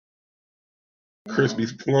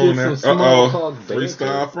Crispy's flowing Get some out. small talk Freestyle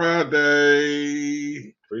banter.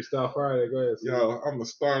 Friday. Freestyle Friday. Go ahead. Steve. Yo, I'm gonna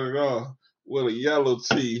start it off with a yellow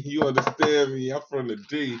tee. You understand me? I'm from the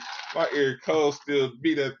D. My ear code still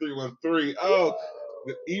beat at 313. Oh,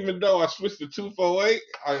 even though I switched to 248,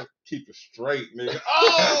 I keep it straight, nigga.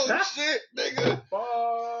 Oh shit, nigga.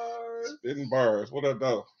 Bars. Spitting bars. What up,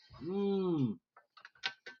 though?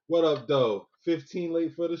 What up, though? 15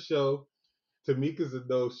 late for the show. Tamika's a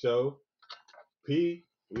no show. P,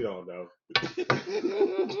 we don't know.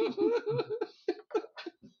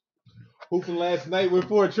 Hooping last night went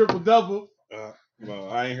for a triple double. No,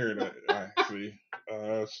 I ain't heard that. See.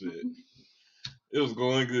 Shit. It was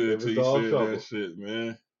going good till you said trouble. that shit,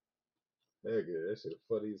 man. Nigga, that shit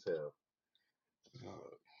funny as hell.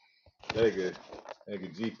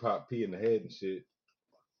 Nigga G pop P in the head and shit.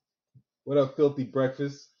 What up, Filthy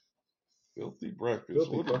Breakfast? Filthy breakfast.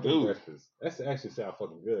 Filthy What fucking to do? breakfast. That actually sound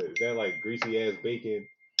fucking good. Is that like greasy ass bacon,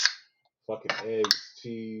 fucking eggs,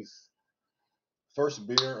 cheese? First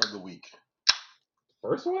beer of the week.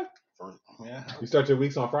 First one? First, yeah. You start your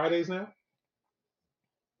weeks on Fridays now?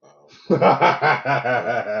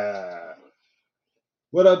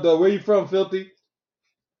 What up, though? Where you from, Filthy?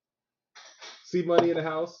 See money in the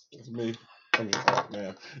house? It's me. I mean,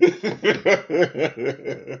 man.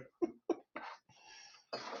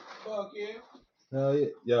 Fuck yeah. Hell yeah.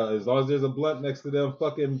 Yo, as long as there's a blunt next to them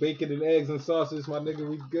fucking bacon and eggs and sausage, my nigga,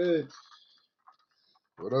 we good.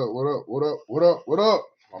 What up, what up, what up, what up, what up?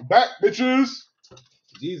 I'm back, bitches.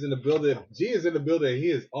 G's in the building. G is in the building.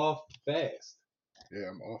 He is off fast. Yeah,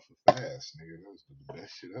 I'm off of fast, nigga. That was the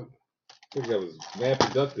best shit ever. I think that was mad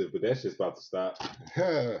productive, but that shit's about to stop.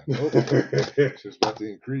 Nope. It's just about to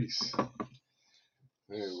increase.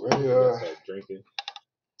 Anyway, drinking.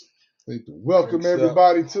 I'd like to welcome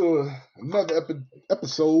everybody to another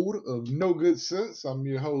episode of No Good Sense. I'm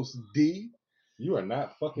your host, D. You are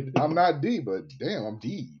not fucking D. I'm not D, but damn, I'm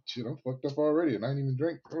D. Shit, I'm fucked up already, and I ain't even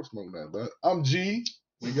drink or smoke that. But I'm G.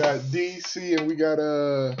 We got D, C, and we got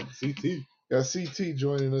CT. Got CT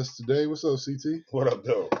joining us today. What's up, CT? What up,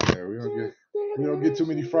 though? Yeah, we don't get too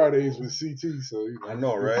many Fridays with CT, so you know. I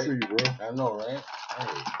know, right? See you, bro. I know, right?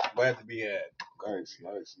 Hey, glad to be had. Nice.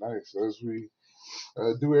 As we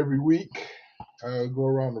do every week, go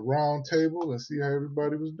around the round table and see how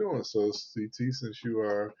everybody was doing. So, CT, since you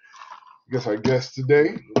are, I guess, our guest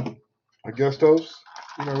today, our guest host,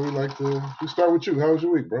 you know, we start with you. How was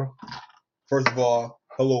your week, bro? First of all,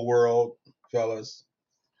 hello, world, fellas.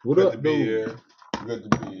 What Good up, to be dude? here. Good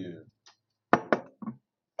to be here.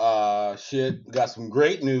 Shit, got some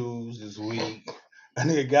great news this week. I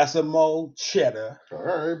nigga got some more cheddar. All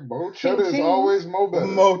right, Mo cheddar is always more better.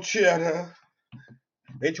 More cheddar.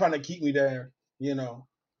 They trying to keep me there, you know.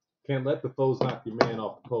 Can't let the foes knock your man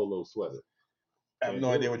off the polo sweater. I have no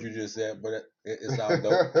idea what you just said, but it sounds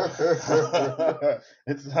dope.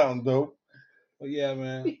 It sounds dope. But yeah,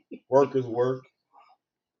 man, work is work.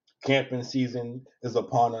 Camping season is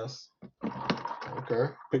upon us.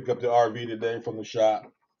 Okay. Picked up the RV today from the shop.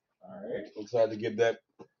 All right. Excited to get that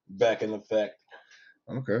back in effect.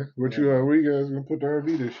 Okay. Where you guys gonna put the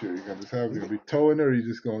RV this year? You gonna be towing it, or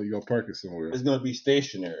you gonna park it somewhere? It's gonna be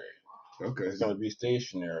stationary. Okay. It's gonna be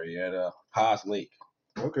stationary at Haas Lake.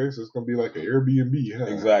 Okay, so it's gonna be like an Airbnb, huh?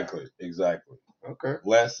 Exactly. Okay.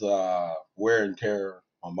 Less wear and tear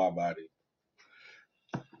on my body.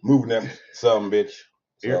 Moving that some bitch.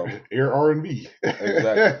 So. Air R&B.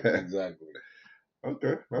 Exactly.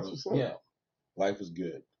 Okay, that's what's up. Yeah, life is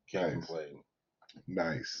good. Can't complain.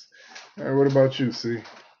 Nice. All right, what about you, C?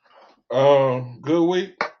 Good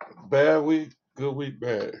week, bad week, good week,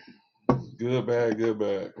 bad. Good, bad,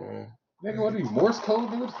 man. Nigga, what are you, Morse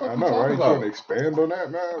code? What the fuck I know, right? You trying to expand on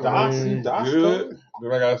that, man? DOS good.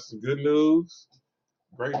 Then I got some good news.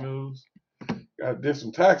 Great news. Got to did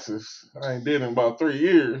some taxes. I ain't did in about 3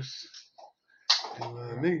 years.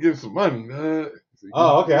 Nigga get some money, man.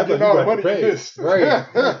 Oh, okay. I thought you got money paid. Right.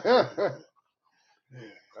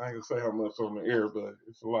 I ain't gonna say how much on the air, but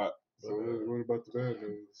it's a lot. So what about the bad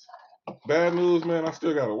news? Bad news, man. I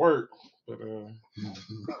still gotta work, but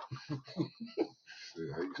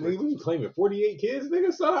Nigga, we claiming 48 kids,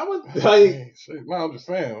 nigga. So I was like, shit. No, I'm just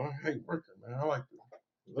saying. I hate working, man. I like to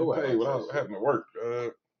get paid without having to work.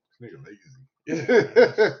 This nigga lazy.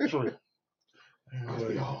 Yeah, true.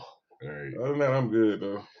 Right. Other than that, I'm good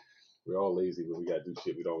though. We're all lazy, but we gotta do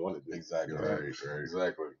shit we don't want to do. Exactly. Right.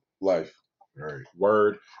 Exactly. Life. Right.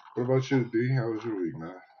 Word. What about you, D? How was your week,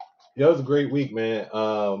 man? Yeah, it was a great week, man.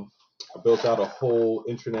 I built out a whole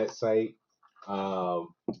intranet site. I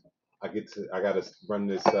got to run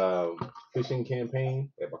this fishing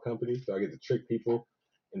campaign at my company, so I get to trick people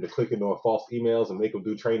into clicking on false emails and make them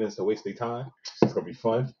do trainings to waste their time. It's gonna be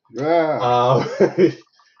fun. Yeah.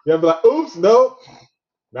 You'll be like, oops, nope.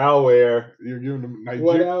 Malware. You're giving them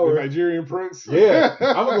 1 hour. the Nigerian prince? Yeah.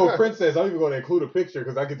 I'm gonna go princess. I'm even gonna include a picture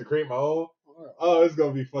because I get to create my own. Oh, it's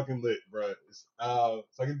gonna be fucking lit, bro. So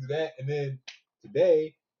I can do that. And then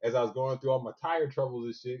today, as I was going through all my tire troubles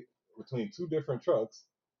and shit between 2 different trucks,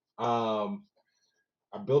 I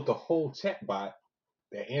built a whole chat bot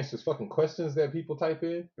that answers fucking questions that people type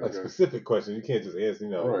in, like specific questions. You can't just answer,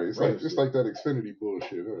 Right. It's like that Xfinity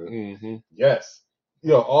bullshit. Huh? Mm-hmm. Yes.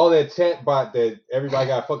 All that chat bot that everybody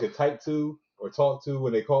got fucking type to or talk to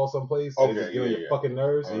when they call someplace. Okay, They just get on your fucking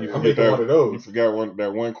nerves. And you I'm forget making one of those. You forgot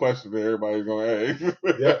that one question that everybody's gonna ask.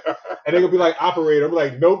 Yeah. And they're gonna be like, operator. I'm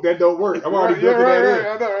like, nope, that don't work. I'm already building that in.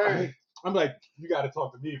 I know, right? I'm like, you got to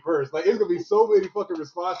talk to me first. Like, it's gonna be so many fucking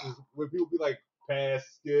responses when people be like, pass,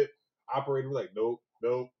 skip, operator. We're like, nope.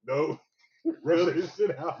 Fill this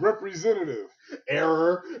shit out. Representative.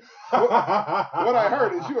 Error. What I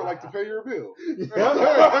heard is you would like to pay your bill.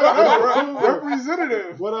 Yeah.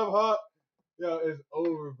 Representative. What up, Hawk? Yo, it's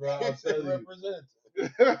over, bro. I'll tell you.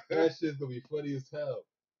 That shit's gonna be funny as hell.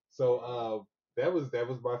 So that was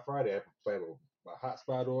my Friday. I played my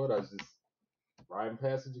hotspot on. I was just riding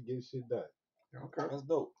passenger, getting shit done. Okay. That's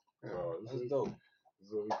dope. That's dope. It's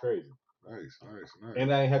gonna be crazy. Nice.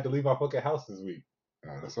 And I ain't had to leave my fucking house this week.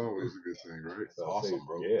 That's always a good thing, right? That's awesome,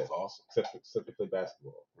 bro. Yeah. That's awesome. Except to play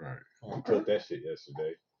basketball. Right. I killed that shit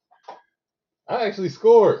yesterday. I actually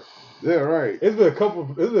scored. Yeah, right. It's been a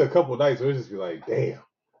couple nights where it's just be like, damn.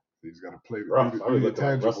 He's got to play Rough. I was looking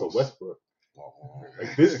like Russell Westbrook.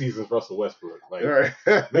 Like this season's Russell Westbrook. Like me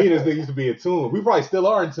and this nigga used to be in tune. We probably still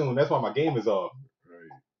are in tune. That's why my game is off. Right.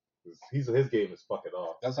 His game is fucking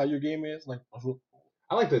off. That's how your game is? Like,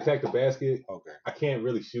 I like to attack the basket. okay. I can't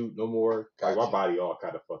really shoot no more. Like my Gotcha. body all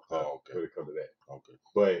kind of fucked up Oh, okay. when it comes to that. Okay.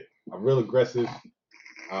 But I'm real aggressive.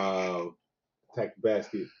 Attack the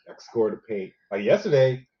basket. I can score the paint. Like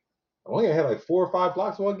yesterday, I only had like 4 or 5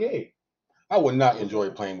 blocks one game. I would not enjoy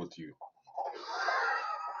playing with you.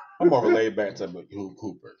 I'm more of a laid back type of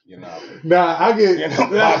hooper, you know. Nah, I get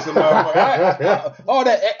Oh,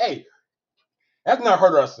 hey, let's not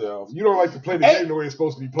hurt ourselves. You don't like to play the game the way it's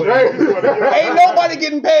supposed to be played. Right. Ain't nobody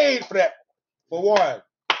getting paid for that, for one.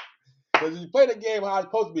 Because you play the game how it's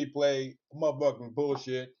supposed to be played, motherfucking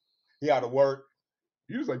bullshit. He out of work.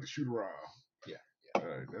 You just like to shoot around. Yeah. All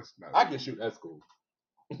right, that's not. I can shoot. That's cool.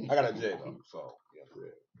 I got a J though, so Yeah.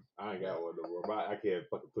 I ain't got one no more. I can't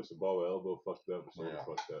fucking push the ball. My elbow fucked up. The shoulder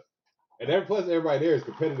fucked up. And plus everybody there is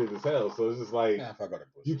competitive as hell. So it's just like if I gotta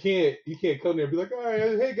push you can't come there and be like, all right,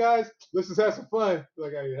 hey guys, let's just have some fun.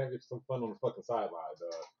 Like I have some fun on the fucking sideline,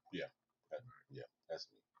 dog. Yeah, that's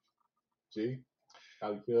me. G,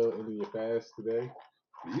 how you feel ending your fast today?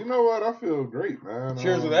 You know what? I feel great, man.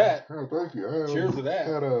 Cheers to that. Oh, thank you. Cheers to that.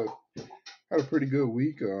 Had a pretty good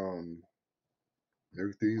week.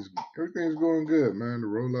 Everything's going good, man. The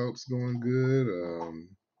rollout's going good.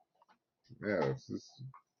 It's just,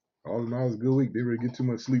 all in all, it's a good week. Didn't really get too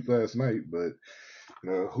much sleep last night, but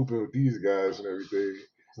hooping with these guys and everything.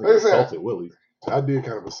 Like assaulted Willie. I did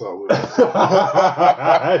kind of assault with him.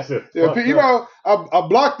 I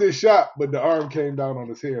blocked this shot, but the arm came down on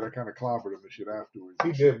his head. I kind of clobbered him and shit afterwards.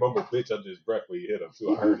 He did mumble bitch under his breath when you hit him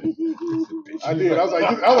too. I heard it. I did. I was like,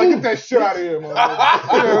 get that shit out of here,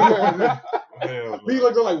 man. He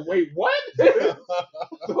looked like, wait, what? So he's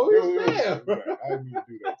damn. I didn't mean to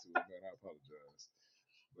do that to him, man. I apologize.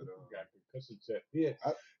 But got concussion check. Yeah,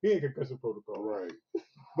 he ain't concussion protocol. Right.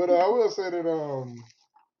 But I will say that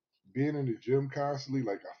being in the gym constantly,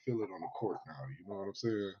 like I feel it on the court now. You know what I'm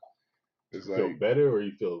saying? It's You feel better, or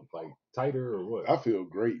you feel like tighter, or what? I feel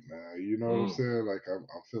great, man. You know what I'm saying? Like I'm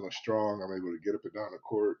feeling strong. I'm able to get up and down the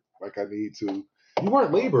court like I need to. You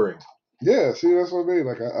weren't laboring. Yeah, see, that's what I mean.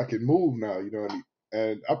 Like I can move now, you know,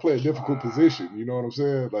 and I play a difficult position. You know what I'm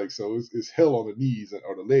saying? Like so, it's hell on the knees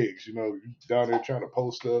or the legs. You know, down there trying to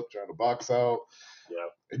post up, trying to box out. Yeah.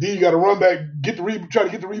 And then you got to run back, try to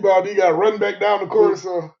get the rebound. Then you got to run back down the court.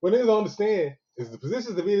 So what niggas don't understand is the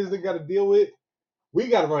positions that we just got to deal with. We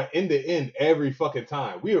got to run end to end every fucking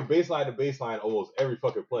time. We are baseline to baseline almost every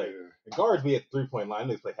fucking play. yeah. The guards be at the 3-point line.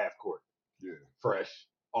 Niggas play half court. Yeah. Fresh.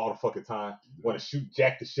 All the fucking time. Want to shoot,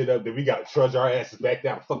 jack the shit up. Then we got to trudge our asses back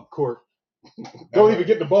down the fucking court. Don't even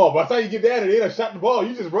get the ball. By the time you get down there, they done shot the ball.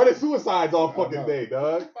 You just running suicides all fucking day,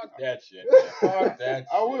 dog. Fuck that shit. Fuck that shit.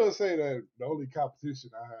 I will say that the only competition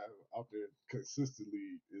I have out there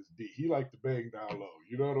consistently is D. He like to bang down low.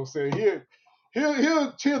 You know what I'm saying?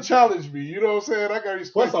 He'll challenge me. You know what I'm saying? I got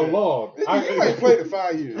respect. What's so long? He ain't played it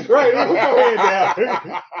 5 years. Right. Put your hand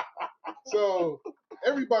down. So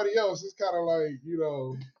everybody else, it's kind of like, you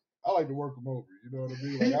know, I like to work them over. You know what I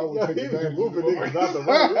mean? Like I would Yo, take he was advantage of moving them. niggas out the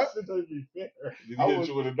way. This shit don't be fair. Did I he hit would-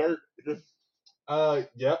 you with a dirt?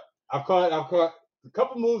 Yep. I've caught a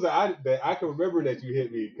couple moves that I can remember that you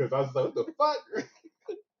hit me because I was like, what the fuck?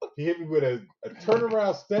 He hit me with a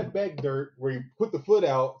turnaround step back dirt where he put the foot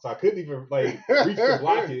out, so I couldn't even like reach to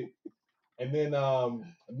block it. And then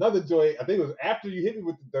another joint, I think it was after you hit me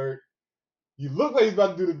with the dirt. You looked like he was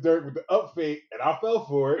about to do the dirt with the up fake, and I fell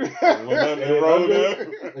for it. And went under and rolled up.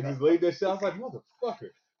 And just laid that shit. I was like, motherfucker.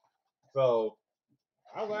 So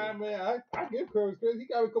I was like, man, I give Curtis credit. He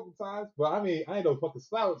got me a couple times, but I mean, I ain't no fucking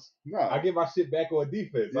slouch. Nah, I get my shit back on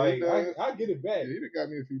defense. Yeah, Like he does. I get it back. he done got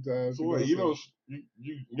me a few times. So wait, you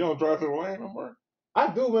don't drive to the lane no more?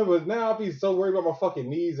 I do remember, but now I be so worried about my fucking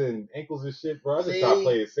knees and ankles and shit, bro. I just See? stopped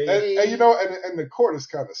playing safe. And you know, and the court is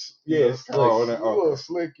kind of it's kind of slow. a little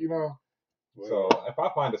slick, you know. So if I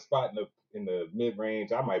find a spot in the mid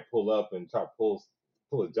range, I might pull up and try to pull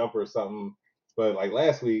a jumper or something. But like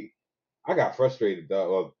last week, I got frustrated.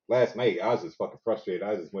 Well, last night I was just fucking frustrated.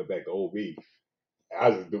 I just went back to OB. I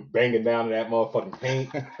was just banging down in that motherfucking paint.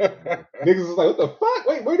 Niggas was like, "What the fuck?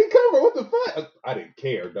 Wait, where'd he come from? What the fuck?" I didn't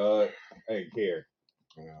care, dog. I didn't care.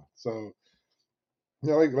 Yeah. So,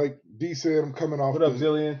 yeah, like D said, I'm coming off. What up,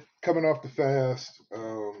 Jillian? Coming off the fast.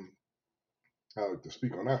 I like to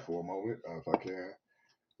speak on that for a moment, if I can.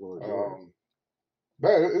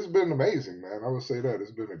 Man, it's been amazing, man. I would say that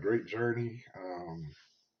it's been a great journey.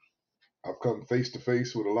 I've come face to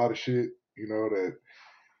face with a lot of shit, you know, that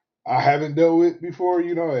I haven't dealt with before,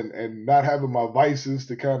 you know, and not having my vices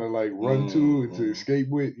to kind of like run to and to escape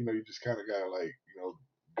with, you know, you just kind of gotta like, you know,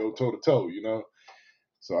 go toe to toe, you know.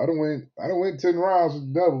 So I done went 10 rounds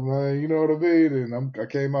with the devil, man. You know what I mean? And I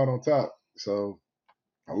came out on top. So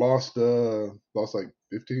I lost like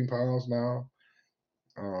 15 pounds now.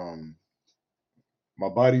 My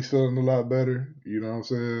body's feeling a lot better. You know what I'm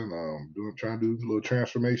saying? Trying to do a little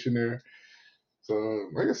transformation there. So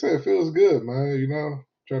like I said, it feels good, man. You know,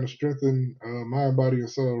 trying to strengthen mind, body, and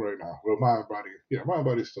soul right now. Well, mind,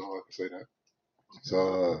 body, soul. I can say that.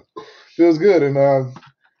 So feels good, and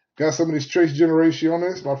got some of this Trace Generation on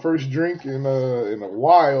this. My first drink in a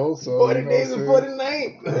while. So 40 days before the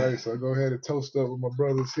night. All right, so I go ahead and toast up with my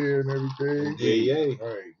brothers here and everything. Yeah. All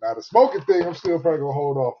right, now the smoking thing, I'm still probably gonna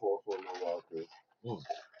hold off for a little while because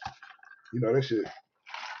you know that shit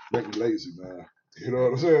make me lazy, man. You know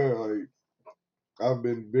what I'm saying? Like I've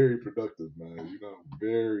been very productive, man. You know,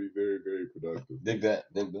 very, very, very productive. Dig that.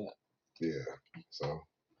 Yeah. So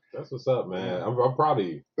That's what's up, man. I'm proud of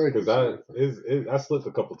you thank you. because I slipped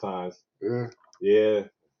a couple times. Yeah.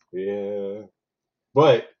 Yeah.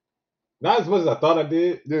 But not as much as I thought I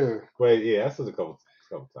did. Yeah. But yeah, I slipped a couple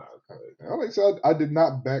times. I like said, I did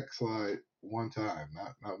not backslide one time.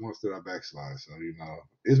 Not once did I backslide. So you know,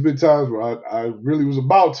 it's been times where I really was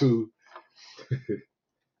about to,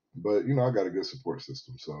 but you know, I got a good support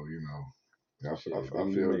system. So you know, I feel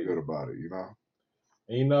good about it. You know.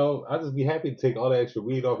 And you know, I just be happy to take all that extra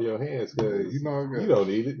weed off your hands because you know, you don't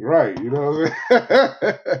need it. Right. You know what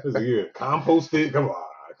I'm saying? Yeah, compost it. Come on.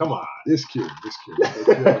 It's cured. It's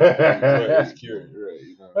cured. Right.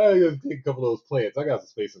 You know. I just take a couple of those plants. I got some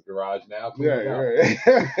space in the garage now. Right.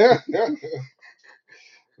 Yeah.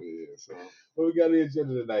 So what we got on the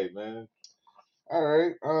agenda tonight, man? All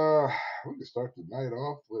right. We can start the night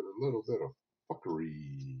off with a little bit of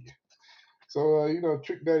fuckery. So, you know,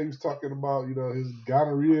 Trick Daddy was talking about, you know, his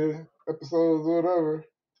gonorrhea episodes or whatever.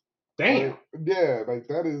 Damn. Yeah, like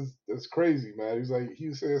that's crazy, man.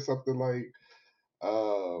 He said something like,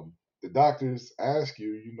 the doctors ask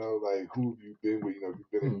you, you know, like who have you been with, you know,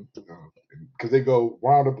 you've been in, you know, because they go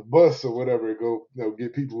round up a bus or whatever, and go, you know,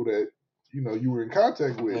 get people that, you know, you were in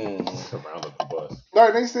contact with. Round up the bus. No,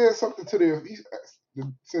 and they said something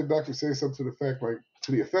the doctor said something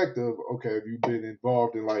to the effect of, okay, have you been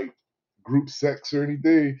involved in like group sex or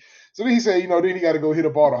anything? So then he said, you know, then he got to go hit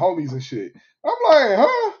up all the homies and shit. I'm like,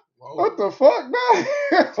 huh? Whoa. What the fuck, man?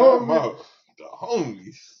 Talk about the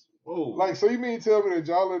homies. Whoa. Like, so you mean tell me that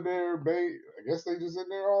y'all in there I guess they just in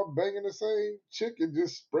there all banging the same chick and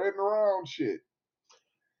just spreading around shit.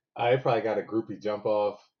 I probably got a groupie jump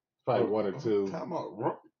off. Probably one or two. Time out.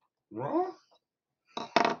 Raw?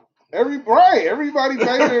 Everybody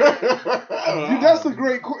banging. That's a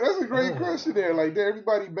great question there. Like,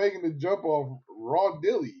 everybody banging the jump off raw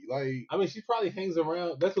dilly. Like, I mean, she probably hangs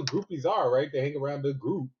around. That's what groupies are, right? They hang around the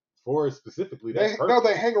group for specifically. They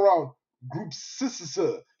hang around group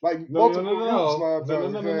sister, like multiple groups.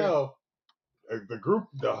 No. The group,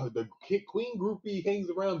 the queen groupie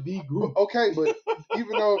hangs around the group. Okay, but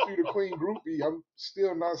even though if you're the queen groupie, I'm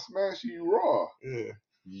still not smashing you raw. Yeah.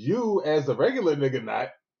 You as a regular nigga not,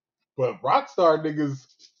 but rockstar niggas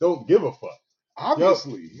don't give a fuck.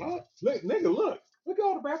 Obviously. Look, nigga, look at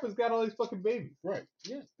all the rappers got all these fucking babies. Right.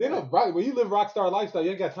 Yeah. They don't right when you live rockstar lifestyle,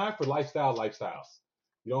 you ain't got time for lifestyles.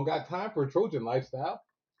 You don't got time for Trojan lifestyle.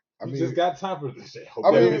 You just got time for this shit.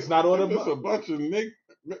 I mean, it's not on It's a bunch of niggas.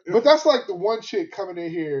 But that's like the one chick coming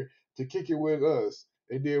in here to kick it with us,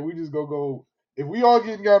 and then we just go. If we all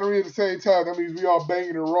getting gonorrhea at the same time, that means we all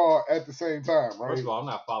banging and raw at the same time, right? First of all, I'm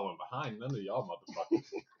not following behind none of y'all motherfuckers.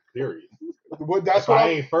 Period. Well, that's if what I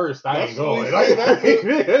ain't first, I ain't going.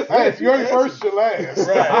 Hey, if you ain't first, you last.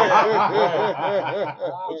 Right.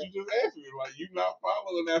 But you just asked me, like, you not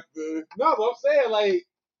following after. No, but I'm saying, like,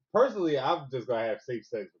 personally, I'm just gonna have safe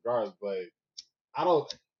sex regardless, but I don't.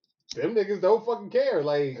 Them niggas don't fucking care.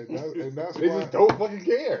 Like, and that's they why, just don't fucking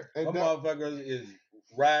care. And motherfuckers is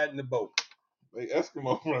riding the boat. Like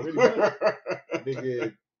Eskimo brothers.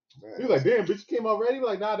 Nigga, he was like, damn, bitch, you came already?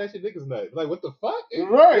 Like, nah, that shit niggas nut. Like, what the fuck?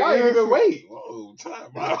 Right. Y'all ain't even wait. Whoa,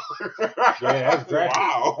 time out. Yeah, that's graphic.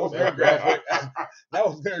 Wow. That was very graphic. That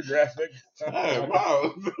was very graphic. Time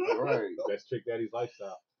out. Right. That's Trick Daddy's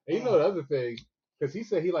lifestyle. And you know the other thing, because he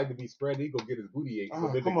said he like to be spread eagle, get his booty ate. So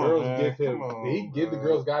then the come on, girls man. give him, Come on, did he give the man.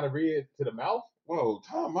 girls gonorrhea to the mouth? Whoa,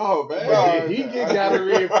 time out, man. Nah, He get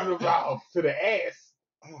gonorrhea from the mouth to the ass.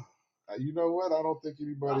 You know what? I don't think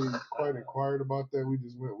anybody quite inquired about that. We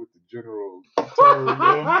just went with the general term.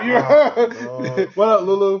 What up,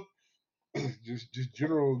 Lulu? just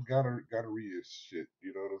general gonorrhea shit.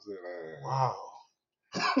 You know what I'm saying? Wow.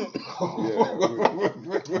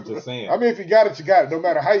 I'm just saying. I mean, if you got it, you got it. No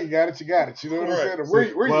matter how you got it, you got it. You know what I'm saying?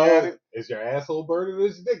 Where you got it? Is your asshole burning or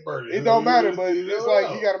is your dick burning? It don't matter, but it's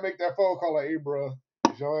like you got to make that phone call like, hey, bro,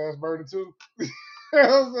 is your ass burning too? You know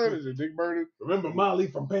what I'm saying? Is your dick burning? Remember Molly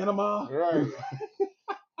from Panama? Right.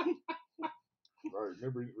 Right.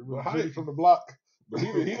 Remember Jimmy from the block? But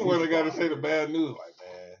he the one that got to say the bad news. Like,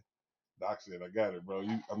 man, Doc said, I got it, bro.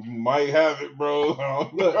 You might have it, bro.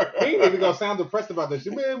 Look, he ain't even gonna sound depressed about that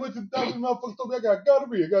shit. Man, what you doctor motherfuckers told me I got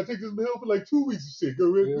gonorrhea. I gotta take this pill for like 2 weeks and shit.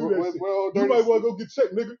 Go ahead and do that shit. You might want to go get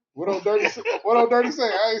checked, nigga. What old Dirty say? What old Dirty say?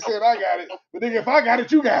 I ain't saying I got it, but nigga, if I got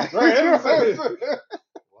it, you got it. Right, that's what I'm saying.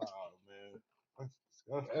 Wow, man. That's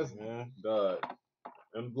disgusting, man. Dog.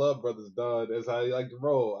 Them blood brothers, dog. That's how you like to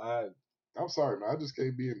roll. I'm sorry, man. I just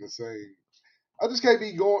can't be in the same. I just can't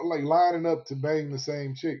be going like lining up to bang the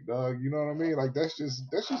same chick, dog. You know what I mean? Like that's just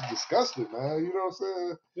disgusting, man. You know what I'm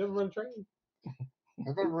saying? You ever run a train?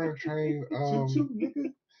 I've ever ran a train. Choo-choo,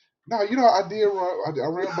 nigga. No, you know I did run. I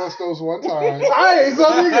ran Bustos one time. Hey, so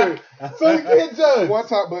nigga, so you can't judge. One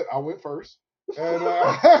time, but I went first. And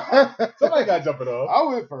somebody got jumping off. I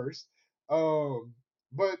went first.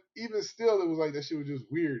 But even still, it was like that shit was just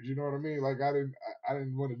weird. You know what I mean? Like I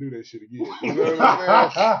didn't want to do that shit again. You know what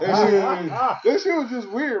I'm saying? That shit was just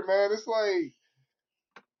weird, man. It's like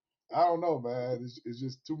I don't know, man. It's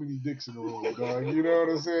just too many dicks in the room, dog. You know what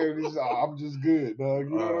I'm saying? It's just, I'm just good, dog.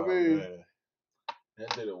 You know what I mean? Man.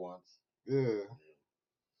 I did it once. Yeah.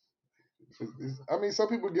 I mean, some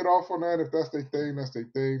people get off on that if that's their thing. That's their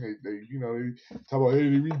thing. They you know, they talk about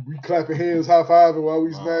hey, we clapping hands, high fiving while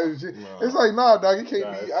we smash and shit. It's like nah, dog. It can't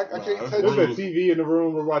be. I can't touch There's it. a TV in the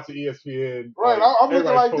room. We're watching ESPN. Right, like, I'm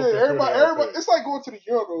looking like this. Everybody. Everything. It's like going to the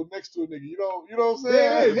urinal next to a nigga. You know what I'm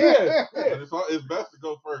saying? Yeah. It's best to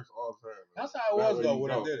go first all the time. That's how it was though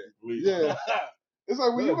when I did it. Yeah. It's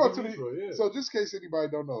like when you go to the. Yeah. So just in case anybody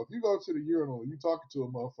don't know, if you go to the urinal and you talking to a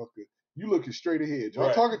motherfucker, you looking straight ahead.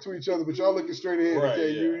 Y'all talking to each other, but y'all looking straight ahead. Right,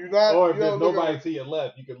 okay, yeah. you not. Or if you there's nobody to your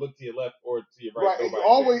left, you can look to your left or to your right.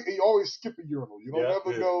 Right. You always skip a urinal. You don't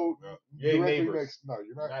ever go directly neighbors. next. No,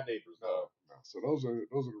 you're not. Not neighbors. No. So those are the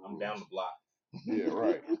rules. I'm down the block. Yeah,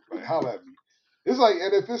 right. Like holla at me. It's like,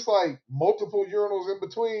 and if it's like multiple urinals in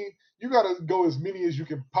between, you gotta go as many as you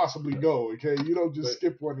can possibly go. Okay, you don't just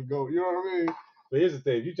skip one and go. You know what I mean? But here's the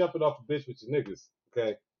thing: if you jumping off a bitch with your niggas,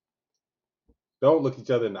 okay, don't look each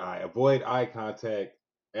other in the eye. Avoid eye contact.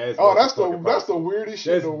 That's the weirdest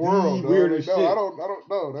shit in the world. Weirdest shit. I don't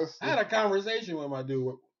know. I had a conversation with my dude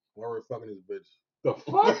while we were fucking this bitch. The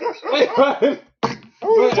fuck?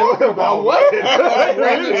 What are you talking about? What?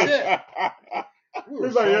 Random shit.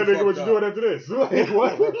 He's like, yeah, nigga, what you doing after this? Like,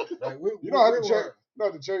 what? Like, you know how to check. You know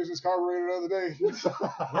how to change this carburetor the other day.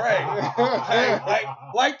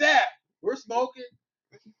 Right. like that. We're smoking.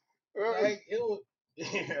 Like, it was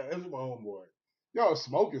my homeboy. Y'all was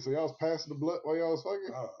smoking, so y'all was passing the blunt while y'all was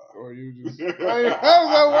fucking? Or you just... How does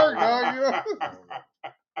that work, dog? You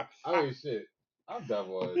know? I mean, shit. I'm done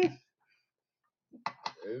with it.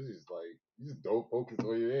 It's just like, you just don't focus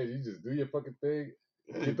on your head. You just do your fucking thing.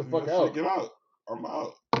 Get the fuck out. Get out. I'm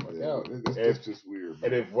out. Yeah, it's just weird.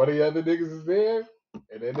 Man. And if one of the other niggas is there,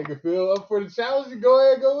 and that nigga feel up for the challenge, you go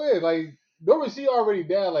ahead, go in. Like normally she already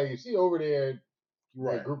down. Like if she over there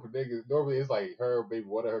with a group of niggas, normally it's like her, maybe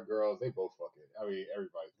one of her girls. They both fucking. I mean,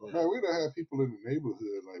 everybody's fucking. Man, we done had people in the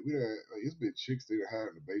neighborhood, like we done like it's been chicks they done had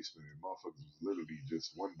in the basement and motherfuckers was literally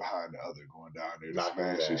just one behind the other going down there to Knocking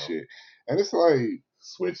smash and down. shit. And it's like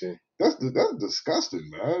Switching. that's disgusting,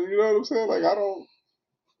 man. You know what I'm saying? Like I don't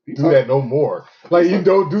Do that no more. Like you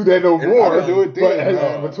don't do that no more. I didn't do it then,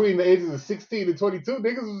 But between the ages of 16 and 22,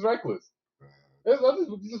 niggas was reckless. I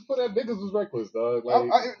just put that niggas was reckless, dog. Like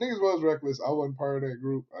niggas was reckless. I wasn't part of that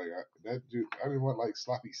group. I didn't want like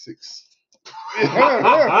sloppy six.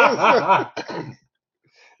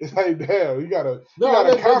 It's like damn, you got a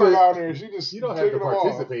counter down there. She just you don't have to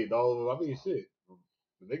participate in all of them. I mean, shit.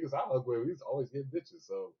 The niggas I hung with, we was always getting bitches,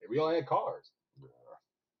 so and we all had cars.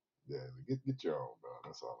 Yeah, get your own, dog.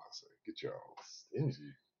 That's all I say. Get your own.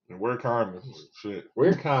 Stingy. And wear condoms. Shit.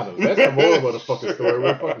 Wear condoms. That's the moral of the fucking story.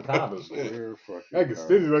 Wear fucking condoms. Wear fucking I get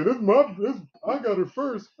stingy like I got her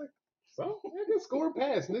first. Like, so I get score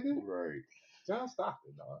pass, nigga. Right. John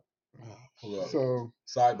Stockton, dog. So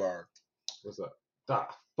sidebar. What's up?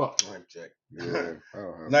 Fuck. Knife check. Yeah. I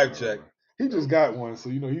don't have Knife check. He just got one, so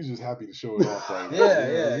he's just happy to show it off right now.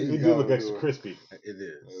 Yeah. He do look extra crispy. It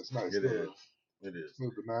is. Yeah, it's nice. It is. It is.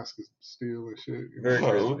 It's Damascus steel and shit. Very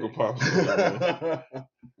crispy. Look at Pop.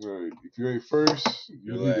 Right. If you ain't first, you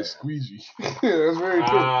You're need a like- squeegee. Yeah, that's very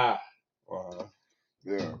true. Wow.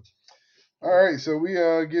 Yeah. All right, so we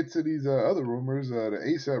get to these other rumors. The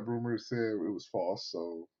ASAP rumors said it was false.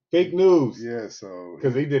 So Fake news. yeah, so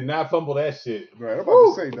Because he did not fumble that shit. right. I'm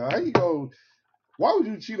about to say, now how you go? Why would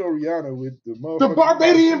you cheat on Rihanna with the The motherfucking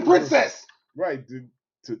Barbadian princess. Right.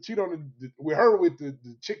 To cheat on with her with the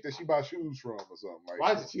chick that she buy shoes from or something like.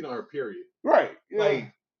 Why did you cheat on her? Period. Right. Yeah.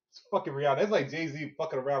 Like it's fucking Rihanna. That's like Jay-Z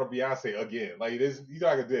fucking around with Beyonce again. Like this, you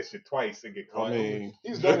not gonna do that shit twice and get I caught. mean,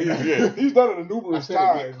 he's done it. yeah. He's done it I numerous said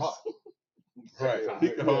it get times. caught. Right. He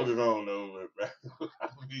can hold it on though, but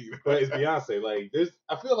But it's Beyonce. Like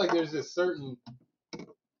I feel like there's just certain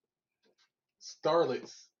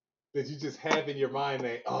starlets that you just have in your mind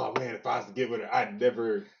that, oh man, if I was to get with her, I'd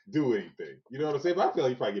never do anything. You know what I'm saying? But I feel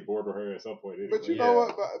like you probably get bored with her at some point. Anyway. But you know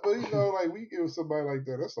what? But you know, like we give somebody like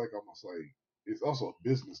that. That's like almost like it's also a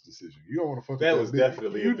business decision. You don't want to fuck. That up was business.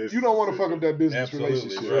 definitely a You business don't want to fuck decision. up that business Absolutely,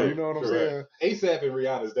 relationship. right. You know what I'm Correct. saying? ASAP and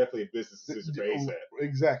Rihanna is definitely a business decision for ASAP.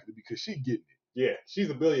 Exactly, because she getting Yeah, she's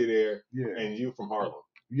a billionaire, it. Yeah. and you from Harlem.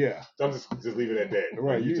 Yeah. So I'm just leave it at that.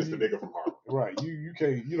 Right, You you- just a nigga from Harlem. Right. You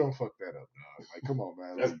can't. You don't fuck that up, dog. Like, come on,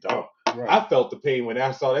 man. That's Like, dumb. right. I felt the pain when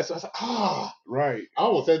I saw that. So I was like, Right. I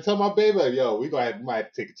almost had to tell my baby, like, yo, we might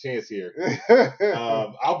have to take a chance here.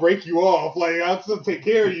 I'll break you off. Like, I'll still take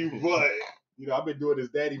care of you, but you know, I've been doing this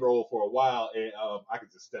daddy role for a while, and I can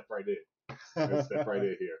just step right in. Just step right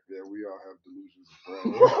in here. Yeah, we all have delusions of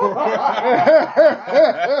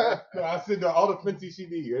No, I send her all the Fenty she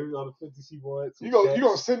needs, all the Fenty she wants. You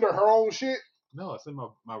gonna send her own shit? No, I send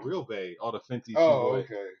my real bae all the Fenty she Oh, wants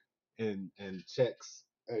okay. and checks.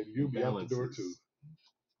 And you'll be out the door balances.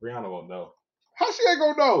 too. Rihanna won't know. How she ain't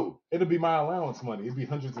gonna know? It'll be my allowance money. It'd be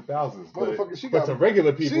hundreds of thousands. Motherfucker, But to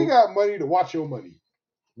regular people, She got money to watch your money.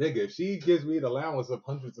 nigga, if she gives me an allowance of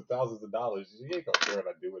hundreds of thousands of dollars, she ain't gonna care what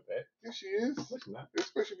I do with that. Yes, she is. No, she's not.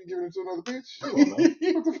 Especially if you give it to another bitch. She won't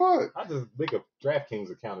know. What the fuck? I just make a DraftKings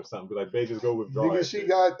account or something. Be like, babe, just go withdraw. Nigga, that she shit."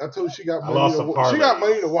 got. I told you she got I money. lost some She got parlays.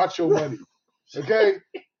 money to watch your money. Okay.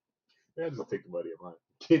 Man, just take the money of mine.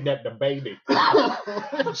 Kidnap the baby.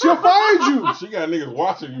 She'll find you. she got niggas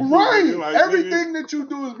watching you. Right. Like, Everything that you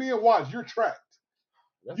do is being watched. You're tracked.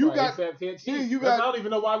 That's You why got- ASAP can't cheat. yeah, you That's- got- I don't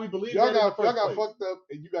even know why we believe Y'all that in the got first place. fucked up,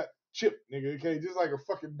 and you got chipped, nigga. Okay, just like a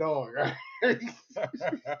fucking dog. Right.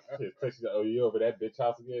 Shit, text you, oh, you over that bitch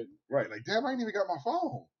house again? Right. Like, damn, I ain't even got my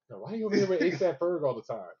phone. No, why you over here with ASAP Ferg all the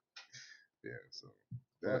time? Yeah. So.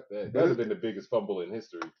 Fuck that. but That'd have it- been the biggest fumble in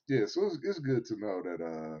history. Yeah. So it's good to know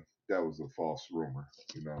that that was a false rumor.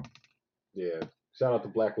 You know. Yeah. Shout out to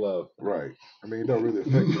Black Love. Right. I mean, it don't really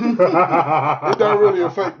affect me. It don't really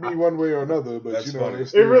affect me one way or another, but That's you know, funny.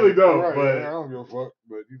 it's It really don't, Right, but- yeah, I don't give a fuck.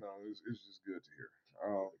 But you know, it's just good to hear.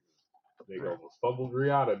 They almost fumbled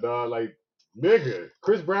Rihanna, dog. Like, nigga,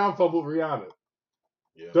 Chris Brown fumbled Rihanna.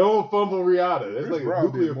 Yeah. Don't fumble Rihanna. That's Chris like Brown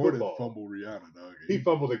nuclear did more football. than fumble Rihanna, dog. He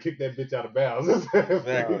fumbled and kicked that bitch out of bounds.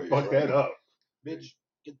 Exactly. Fuck that up. Bitch,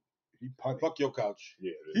 He punted. fuck your couch.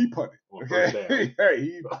 Yeah. He punted. On first down. Okay.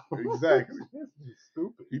 Hey, exactly. This is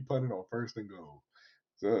stupid. He punted on first and goal.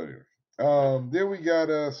 So then we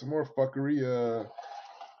got some more fuckery.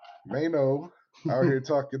 Mano out here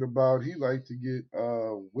talking about he liked to get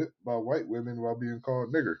whipped by white women while being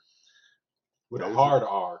called nigger. With a Yeah, hard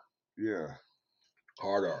R. Yeah.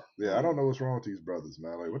 Hard R. Yeah, I don't know what's wrong with these brothers,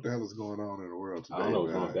 man. Like, what the hell is going on in the world today? I don't know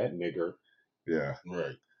what's man? wrong with that nigger. Yeah,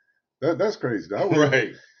 Right. that's crazy. I would,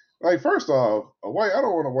 Right. Like, first off, I don't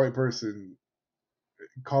want a white person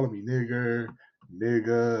calling me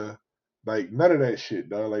nigga, like none of that shit,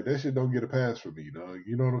 dog. Like that shit don't get a pass for me, dog.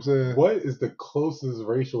 You know what I'm saying? What is the closest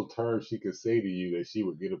racial term she could say to you that she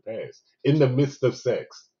would get a pass in the midst of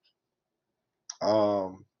sex?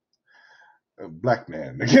 A black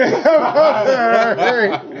man.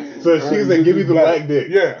 So she's like, give me the black dick.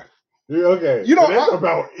 Yeah. Okay. You know, so that's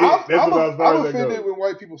about it. That's about as far I'm as that offended goes. when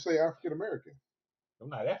white people say African American. I'm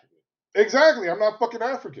not African. Exactly. I'm not fucking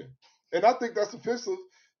African. And I think that's offensive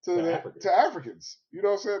to Africans. You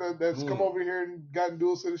know what I'm saying? That's come over here and gotten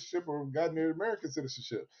dual citizenship or gotten their American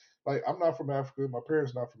citizenship. Like, I'm not from Africa. My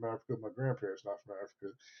parents not from Africa. My grandparents not from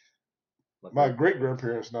Africa. My great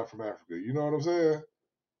grandparents not from Africa. You know what I'm saying?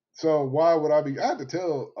 So why would I had to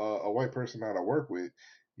tell a white person that I work with,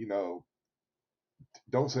 you know,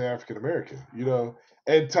 don't say African American, you know.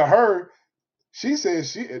 And to her, she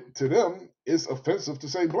says to them it's offensive to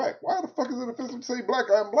say black. Why the fuck is it offensive to say black?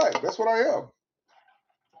 I'm black. That's what I am.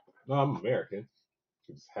 No, I'm American.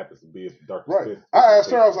 It just happens to be a dark Right. skin. I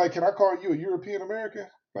asked her, I was like, can I call you a European American?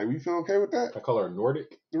 Like, we feel okay with that? I call her a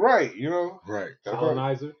Nordic. Right, you know. Right.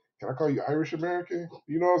 Colonizer. Can I call you Irish American?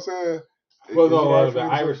 You know what I'm saying? Well, no, the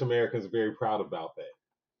Irish Americans are very proud about that.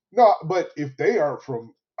 No, but if they aren't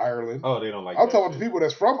from Ireland. Oh, they don't like I'm that talking about shit. the people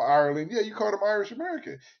that's from Ireland. Yeah, you call them Irish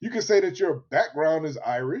American. You can say that your background is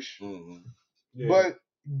Irish, Yeah. but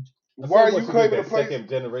why are you claiming a place? Second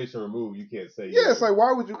generation removed, you can't say. Yeah, it's like,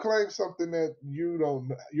 why would you claim something that you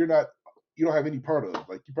don't have any part of?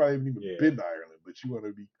 Like, you probably haven't even been to Ireland, but you want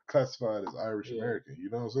to be classified as Irish American. You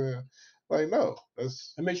know what I'm saying? Like, no, it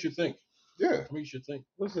makes you think. Yeah, it makes you think.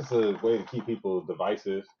 It's just a way to keep people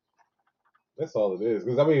divisive. That's all it is.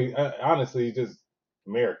 Because I mean, honestly, just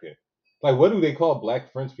American. Like, what do they call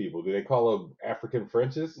black French people? Do they call them African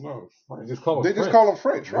Frenches? No, they just call them. They just call them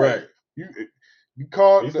French, right? You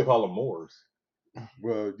call. They used to call them Moors.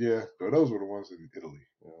 Well, yeah, those were the ones in Italy.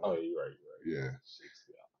 Oh, you're right.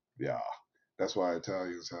 Yeah. That's why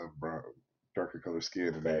Italians have darker colored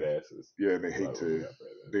skin and badasses. Yeah, and they hate to.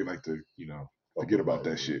 They like to, forget about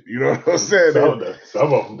that shit. You know what I'm saying?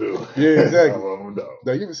 Some of them do. Yeah, exactly. Some of them don't.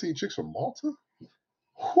 Now, you ever seen chicks from Malta?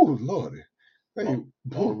 Oh, Lordy. Where's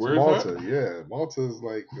Malta, that? yeah. Malta is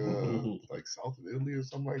like south of Italy or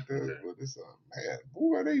something like that. But it's man,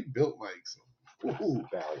 boy, they built like some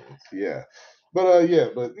Italians. Yeah. But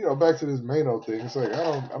back to this Mano thing. It's like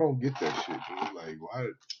I don't get that shit, dude. Like, why?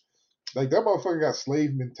 Like, that motherfucker got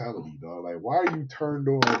slave mentality, dog. Like, why are you turned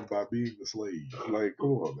on by being a slave? Like,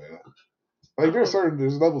 come on, man. Like, there's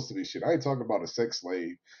levels to this shit. I ain't talking about a sex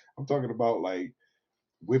slave. I'm talking about like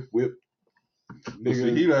whip. Nigga.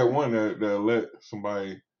 See, he that one that let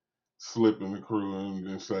somebody slip in the crew and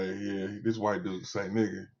then say, yeah, this white dude say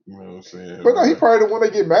nigga. You know what I'm saying? But no, he probably the one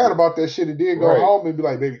that get mad about that shit and then go home and be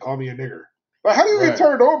like, baby, call me a nigger. Like, how do you get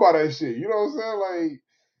turned on by that shit? You know what I'm saying? Like,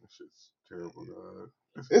 that shit's terrible, dog.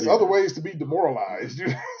 It's other ways to be demoralized.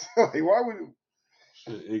 Like, why would you?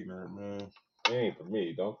 Shit, ignorant, man. It ain't for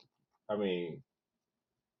me. I mean,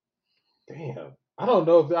 damn. I don't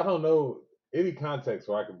know any context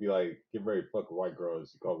where I could be like, get ready to fuck a white girl and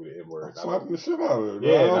she call me the N-word. Slapping the shit out of her.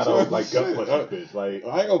 Yeah, and I don't like gut punch a bitch. Like,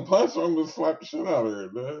 I ain't gonna punch her, I'm gonna slap the shit out of her,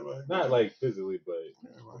 man. Like, not like physically, but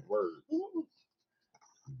words.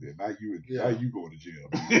 Yeah, now you going to jail.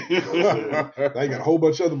 Now you got a whole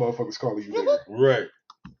bunch of other motherfuckers calling you nigger. Right.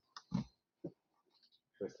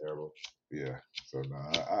 That's terrible. Yeah. So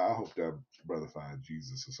I hope that brother finds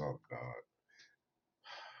Jesus or something, dog.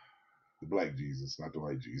 The black Jesus, not the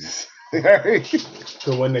white Jesus.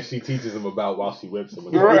 The one that she teaches him about while she whips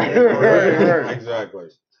him. Right. Exactly.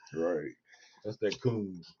 Right. That's that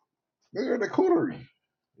coon. They're in the coonery.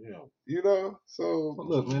 Yeah. You know? So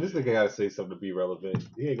look, man, this nigga gotta say something to be relevant.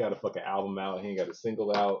 He ain't got a fucking album out. He ain't got a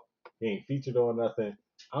single out. He ain't featured on nothing.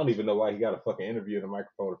 I don't even know why he got a fucking interview in a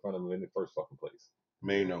microphone in front of him in the first fucking place.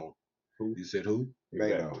 Mano. Who? You said who?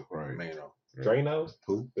 Exactly. Mano. Right. Mano. Drano?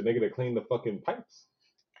 Who? The nigga that cleaned the fucking pipes.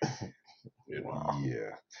 Wow.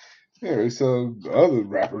 Yeah. Yeah, so other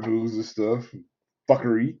rapper news and stuff.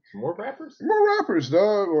 Fuckery. More rappers? More rappers,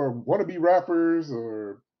 dog. Or wannabe rappers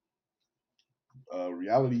or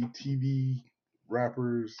reality TV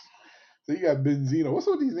rappers. So you got Benzino. What's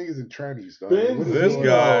up with these niggas in trannies, dog?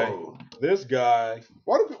 This guy.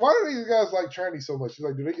 Why do these guys like trannies so much?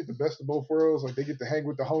 Like, do they get the best of both worlds? Like, they get to hang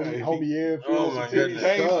with the homie in. Oh my goodness. He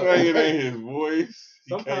can't say it ain't his voice.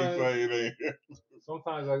 He can't say it ain't.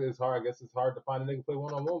 Sometimes it's hard. I guess it's hard to find a nigga to play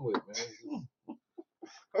one-on-one with, man.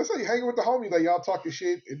 Let's say you hanging with the homies, like y'all talking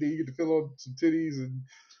shit, and then you get to fill on some titties and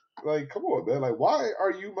like, come on, man. Like, why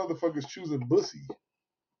are you motherfuckers choosing pussy?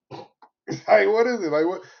 Like, what is it? Like,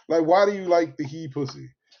 what? Like, why do you like the he pussy?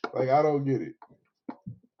 Like, I don't get it.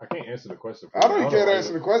 I can't answer the question. I know you can't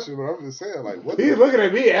answer the question, but I'm just saying, like, what? He's looking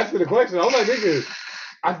at me asking the question. I'm like, nigga,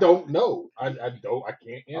 I don't know. I can't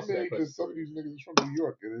answer I mean, that because some of question. these niggas is from New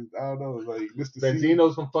York, and I don't know, like Mr. C,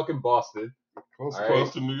 Benzino's from fucking Boston. close, All Close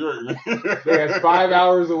right. to New York, man. That's 5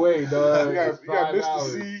 hours away, dog. You got It's 5 Mr.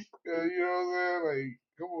 hours. C. You know what I'm saying? Like,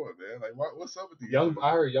 come on, man. Like, what's up with these?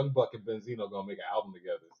 I heard Young Buck and Benzino gonna make an album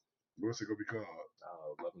together. What's it gonna be called?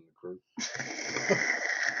 Loving the Crew.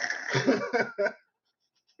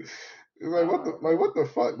 It's like what the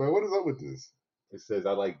fuck, man? What is up with this? It says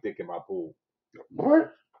I like dick in my pool.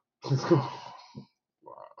 What?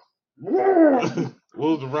 What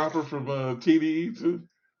was the rapper from TDE too?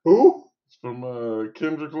 Who? It's from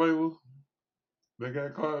Kendrick label. They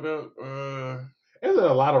got caught up. There's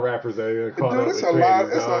a lot of rappers that are caught Dude, up it's in a lot.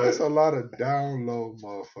 trannies, dog. It's a lot of down low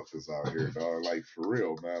motherfuckers out here, dog. Like for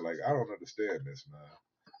real, man. Like I don't understand this, man.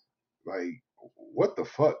 Like what the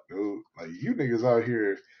fuck, dude? Like you niggas out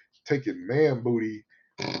here taking man booty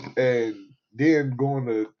and then going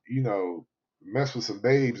to mess with some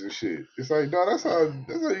babes and shit. It's like, dog, that's how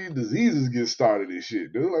these diseases get started and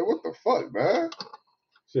shit, dude. Like what the fuck, man?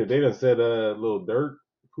 Shit, they done said Lil Durk,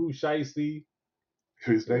 Pooh Shiesty.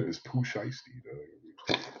 His name is Pooh Shiesty, dog.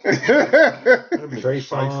 Trey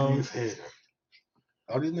Songz,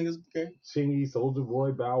 All these niggas okay? Chingy, Soulja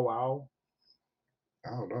Boy, Bow Wow. I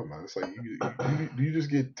don't know, man. It's like do you just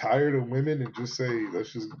get tired of women and just say,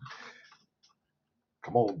 let's just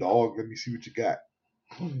come on, dog, let me see what you got.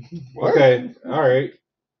 What? Okay, all right.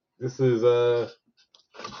 This is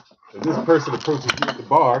if this person approaches you at the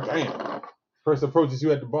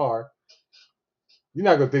bar, you're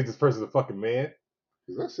not gonna think this person's a fucking man.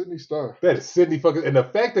 Is that Sydney Star? That is Sydney fucking, and the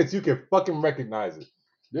fact that you can fucking recognize it.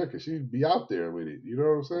 Yeah, because she'd be out there with it. You know what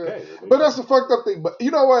I'm saying? Okay, But that's the fucked up thing. But you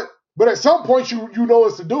know what? But at some point, you know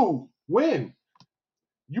it's a dude. when.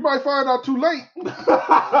 You might find out too late.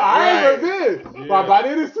 I ain't gonna do it. By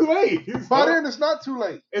then it's too late. By then it's not too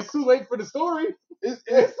late. It's too late for the story. It's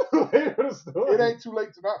too late for the story. it ain't too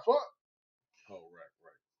late to not fuck. Oh,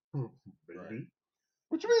 right. Baby.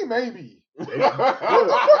 What you mean, maybe? What the fuck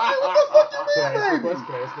you Can I ask mean, the maybe? question?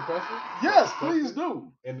 Can I ask the question? Yes, please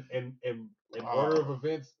do. In order of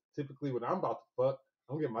events, typically when I'm about to fuck,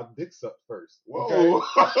 I'm gonna get my dick sucked first. Whoa. Okay?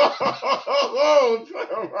 Whoa.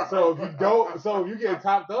 So if you get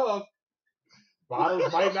topped off,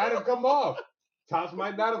 bottles might not have come off. Tops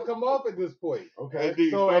might not have come off at this point. Okay.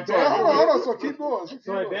 So at Hold that on. point, So keep going.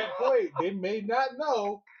 so at that point, they may not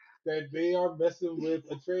know that they are messing with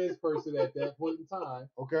a trans person at that point in time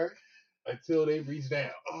Okay. until they reach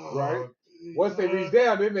down. Right. Once they reach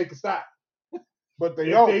down, then they can stop. But they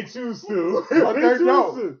If don't. they choose to. But they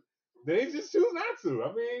don't. to. They just choose not to.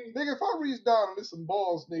 I mean, Nigga, if I reach down and there's some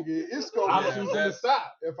balls, nigga, it's gonna I'm be. choosing to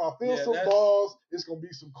stop. If I feel some that's- balls, it's gonna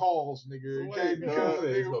be some calls, nigga. So Okay, wait, because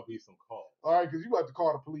There's nigga, gonna be some calls. all right, because you have to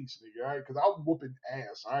call the police, nigga. All right, because I'm whooping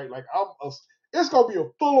ass. All right, like it's gonna be a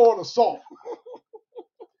full on assault.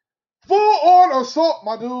 Full on assault,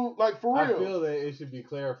 my dude. Like for I real. feel that it should be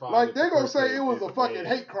clarified. Like that they're the gonna say person it was is a fucking man.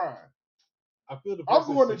 hate crime. I feel the I'm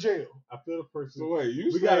person going to should- jail. I feel the person. So wait, you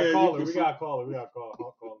we got a said caller. you We can got a caller. We got a call.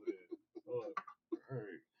 I'll call it in. Hold on.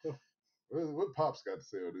 All right. What Pops got to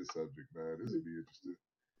say on this subject, man? This would be interesting.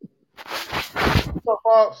 What's up,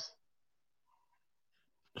 Pops?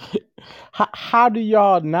 How do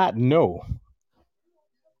y'all not know?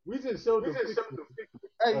 We just showed the picture.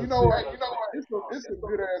 Hey, you know what? It's some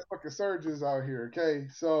good ass fucking surgeons out here. Okay,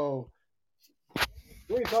 so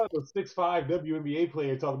We ain't talking about 6'5" WNBA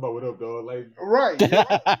player talking about what up, dog. Like, right, you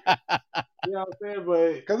know what I'm saying?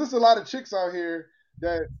 But because there's a lot of chicks out here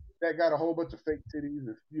that got a whole bunch of fake titties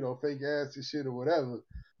and fake ass and shit or whatever.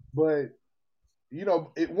 But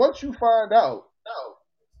once you find out,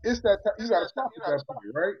 it's that you gotta stop at that point,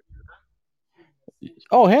 right?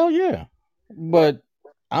 Oh hell yeah! But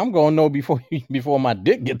I'm gonna know before my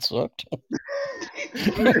dick gets sucked.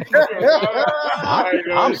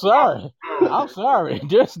 I'm sorry. I'm sorry.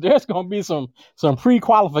 There's gonna be some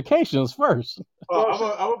pre-qualifications first. I'm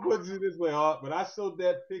gonna put it this way, Hawk. But I showed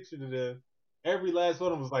that picture to them. Every last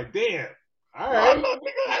one of them was like, "Damn, all right."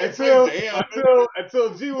 Until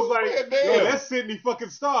G was like, "Yo, that's Sydney fucking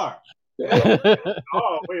Star."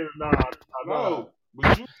 Oh wait, nah. No,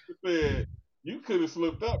 but you said you could have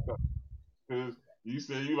slipped up though, because you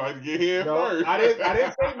said you like to get here No, first. I didn't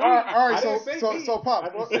say me. All right. I didn't say me. So Pops,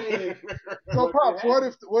 I just said so Pops, what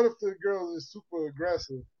if the girl is super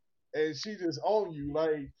aggressive and she just own you?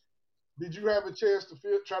 Like, Did you have a chance to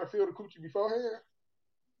try to feel the coochie beforehand?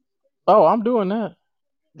 Oh, I'm doing that.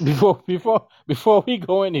 Before we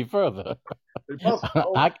go any further, They must have.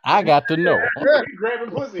 I got to know. He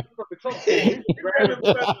grabbing pussy from the trunk store. He grabbing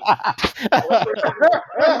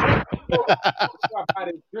buy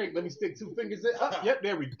this drink. Let me stick 2 fingers in. Yep,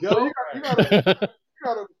 there we go. So you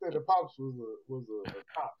gotta understand the Pops was a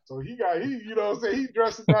cop. So he you know what I'm saying, he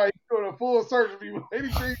dressed down, he's doing a full search of you.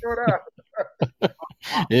 Anything go down.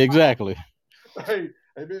 Exactly. Hey,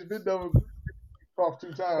 bitch, been done cough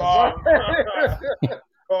 2 times.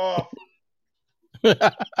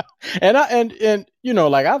 and you know,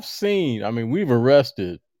 like I've seen. I mean, we've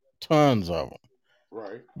arrested tons of them,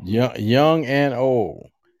 Right. young and old.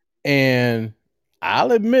 And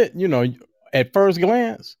I'll admit, you know, at first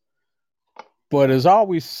glance, but there's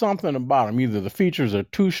always something about them. Either the features are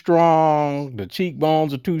too strong, the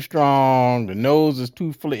cheekbones are too strong, the nose is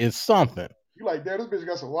too flat. It's something. You like, damn, this bitch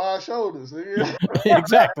got some wide shoulders.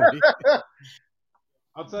 Exactly.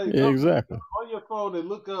 I'll tell you, Exactly. on your phone and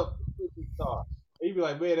look up star. And you be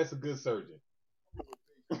like, man, that's a good surgeon.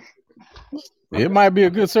 It might be a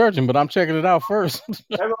good surgeon, but I'm checking it out first.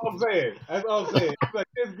 That's all I'm saying. It's like,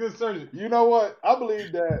 it's a good surgeon. You know what? I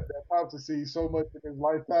believe that Pops has seen so much in his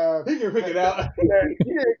lifetime. He can pick it out. That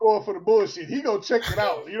he ain't going for the bullshit. He gonna check it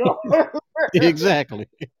out. You know. Exactly.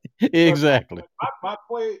 Exactly. My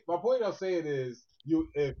point I'm saying is,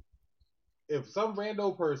 if some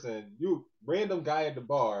random person, random guy at the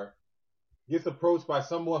bar, gets approached by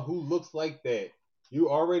someone who looks like that, you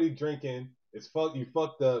already drinking, you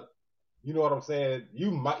fucked up. You know what I'm saying?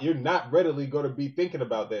 You're not readily going to be thinking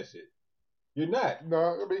about that shit. You're not. No,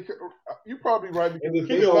 I mean, you're probably right because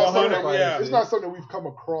it's not something we've come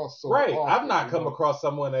across. Right. I've not come across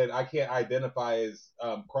someone that I can't identify as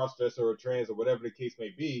cross-dresser or trans or whatever the case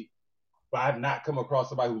may be, but I've not come across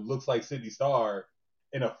somebody who looks like Sydney Starr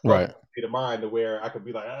in a fucking state of mind to where I could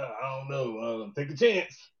be like, I don't know, take a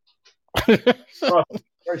chance.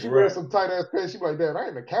 Right, she wears some tight ass pants. She be like, "Dad, I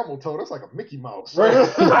ain't a camel toe. That's like a Mickey Mouse." Right.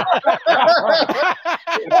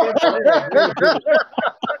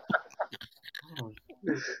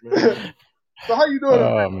 So how you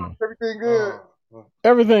doing? Everything good?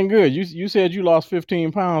 Everything good. You said you lost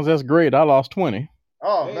 15 pounds. That's great. I lost 20.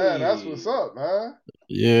 Oh man, that's what's up, man.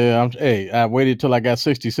 Yeah, I waited till I got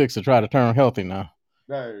 66 to try to turn healthy now.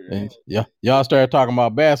 And y'all started talking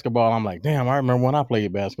about basketball. I'm like, damn, I remember when I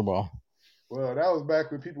played basketball. Well, that was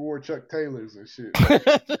back when people wore Chuck Taylors and shit.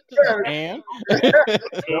 And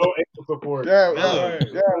no ankle support. Yeah,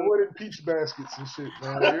 wooden peach baskets and shit,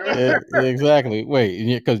 man. Exactly. Wait,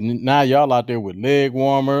 because now y'all out there with leg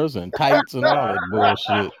warmers and tights and all that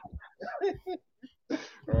bullshit.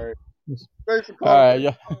 All right. Thanks for calling. All right,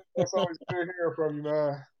 yeah. It's always good hearing from you,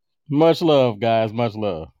 man. Much love, guys. Much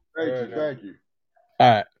love. Thank you.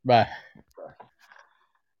 All right, bye.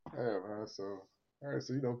 Yeah, man. So, all right.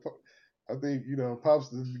 So, you know, I think, you know, Pops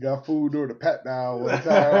got food during the pat down one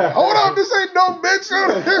time. Like, hold on, this ain't no bitch.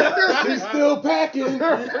 He's still packing.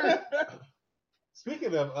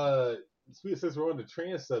 Speaking of, since we're on the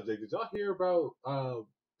trans subject, did y'all hear about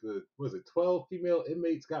 12 female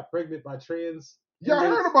inmates got pregnant by trans? Yeah, I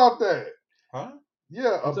heard about that. Huh?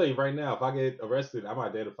 Yeah. I'll tell you right now, if I get arrested, I'm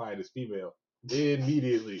identifying as female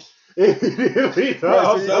immediately. So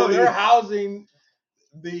they're housing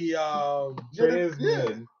the trans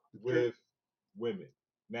men with women,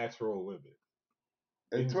 natural women.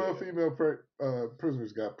 And 12 female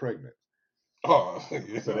prisoners got pregnant. Oh,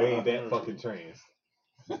 so they ain't that fucking trans.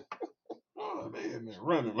 They in there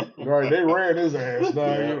running, man. Right, they ran his ass.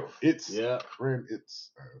 Now ran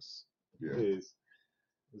its ass. Yeah.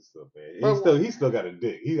 It's so bad. He still got a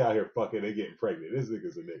dick. He out here fucking and getting pregnant. This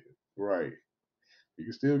nigga's a nigga. Right. You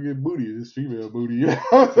can still get booty, this female booty. You know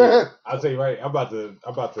what I'm saying? I'll tell you right, I'm about to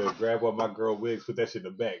grab one of my girl wigs, put that shit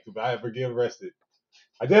in the back. If I ever get arrested,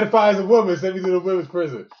 identify as a woman, send me to the women's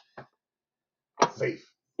prison. Safe.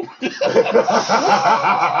 I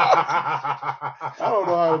don't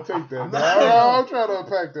know how to take that. I'm trying to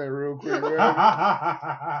unpack that real quick, man.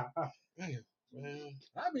 Man,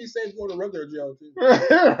 I'd be safe going to regular jail too.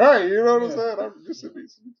 Right, you know what I'm saying? I'm just sitting to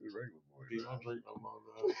the regular boy. I drink no more.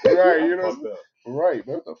 Right, you know. Right,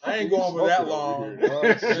 man. I ain't going for that long.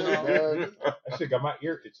 That shit got my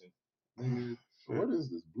ear itching. Nigga, what is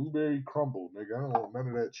this blueberry crumble, nigga? I don't want none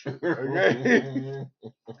of that shit. Okay.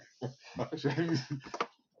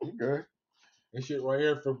 Okay. This shit right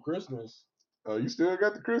here from Christmas. Oh, you still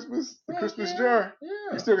got the Christmas jar?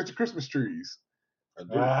 Yeah. You still got your Christmas trees? I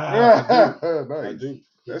do. Nice. I do.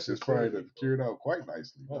 That's just probably cured out quite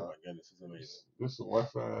nicely. Oh my goodness, it's amazing. This is a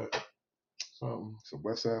West Side something. Some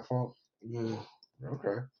West Side funk. Yeah.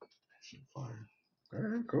 Okay. Shit fire. All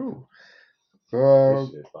right, cool. So,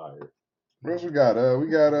 This shit fire. what else we got? We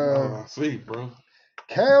got See, bro.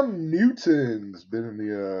 Cam Newton's been in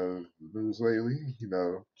the news lately.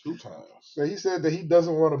 2 times. So he said that he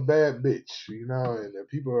doesn't want a bad bitch, and that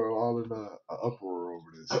people are all in a uproar over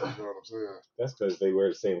this. You know what That's because they wear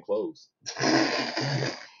the same clothes. I'm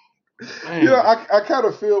saying? Man. I kind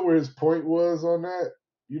of feel where his point was on that.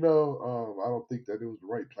 I don't think that it was the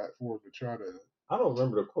right platform to try to. I don't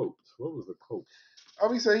remember the quote. What was the quote?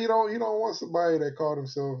 He said he don't want somebody that called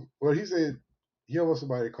himself. Well, he said he don't want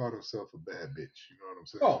somebody that called himself a bad bitch. You know what I'm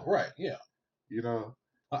saying? Oh, right, yeah.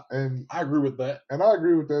 And I agree with that. And I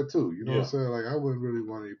agree with that too. You know Yeah. what I'm saying? Like I wouldn't really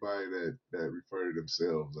want anybody that refer to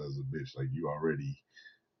themselves as a bitch. Like you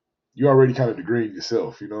already kind of degrading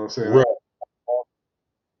yourself. You know what I'm saying? Right.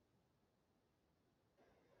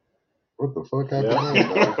 What the fuck happened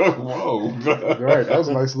there, dog? Whoa. All right, that was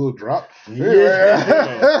a nice little drop.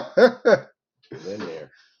 Yeah. In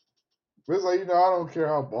there. But it's like, I don't care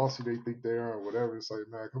how bossy they think they are or whatever. It's like,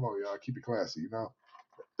 man, come on, y'all, keep it classy,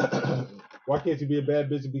 Why can't you be a bad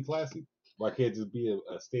bitch and be classy? Why can't it just be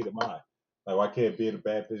a state of mind? Like, why can't being a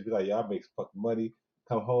bad bitch be like, y'all make fucking money,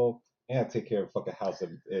 come home, and take care of the fucking house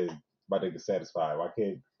and my nigga satisfied? Why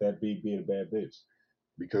can't that be being a bad bitch?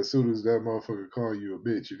 Because as soon as that motherfucker call you a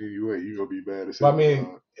bitch in any way, you gonna be bad as But hell. I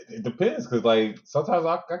mean, it depends, because, like, sometimes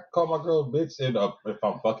I can call my girl a bitch if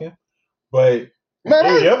I'm fucking, but man,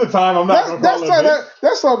 any other time I'm not gonna call her a bitch.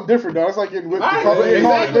 that's something different, though. It's like getting whipped. Right, Call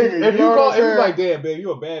exactly. nigga, If you know what I'm if you saying? like, damn, babe,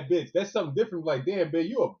 you a bad bitch. That's something different. Like, damn, babe,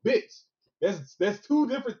 you a bitch. That's two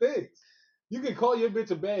different things. You can call your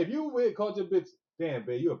bitch a bad. If you would call your bitch, damn,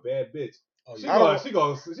 babe, you a bad bitch. Oh, She yeah.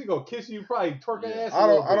 gonna kiss you, probably twerk her Yeah. ass. I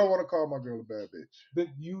don't want to call my girl a bad bitch. But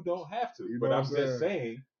you don't have to. You But know I'm what I'm just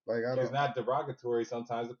saying, Like I it's don't. not derogatory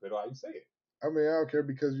sometimes depending on how you say it. I mean, I don't care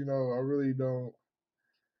because I really don't.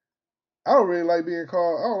 I don't really like being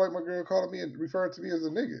called. I don't like my girl calling me and referring to me as a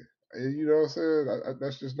nigga. And you know what I'm saying?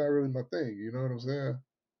 That's just not really my thing. You know what I'm saying?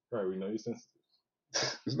 Right, we know you're sensitive.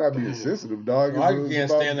 It's not being sensitive, dog. No, I It's can't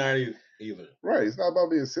about- stand that either. Right. It's not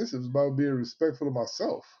about being sensitive. It's about being respectful of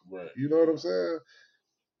myself. Right. You know what I'm saying?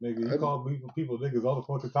 Nigga, you call people niggas all the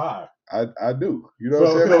fucking time. I do. You know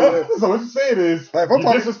what I'm saying? So what you're saying is, Like, if I'm you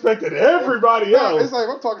talking- disrespected everybody No, else. it's like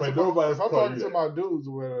if I'm talking But to nobody's if I'm calling talking you to my dudes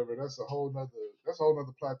or whatever. That's a whole nother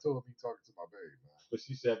plateau of me talking to my babe. Man. But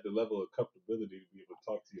she should have the level of comfortability to be able to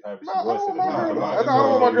talk to you however No, she I wants. don't want my girl. Nah, I don't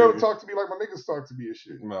want my girl to talk to me like my niggas talk to me and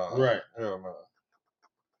shit. Nah. Right. Hell no.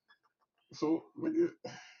 So, nigga,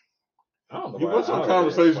 I don't know. what's your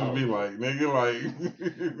conversation be like, nigga?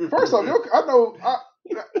 Like, First off,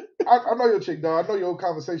 I know your chick, dog. I know your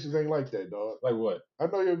conversations ain't like that, dog. Like what? I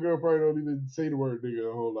know your girl probably don't even say the word nigga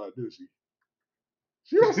a whole lot, does she?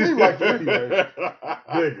 She don't seem like it anyway.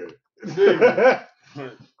 Nigga.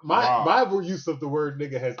 Wow. My use of the word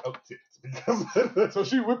nigga has upticked because So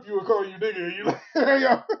she whip you and call you nigga, and you like, hey,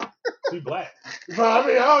 yo. she black. So I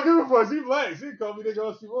mean, I don't give a fuck. She black. She can call me nigga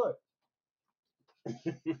all she want.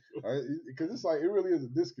 Because it's like it really is a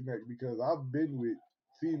disconnect because I've been with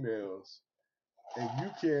females and you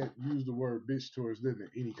can't use the word bitch towards them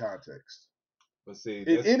in any context. But see,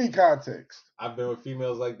 In any context. I've been with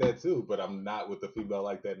females like that too, but I'm not with a female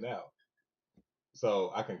like that now.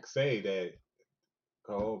 So I can say that,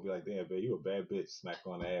 go home and be like, damn, babe, you a bad bitch. Smack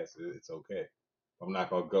her on the ass. It's okay. I'm not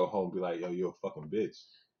going to go home and be like, yo, you a fucking bitch.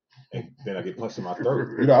 And then I get punched in my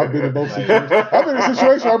throat. I've been in both Like- situations. I've been in a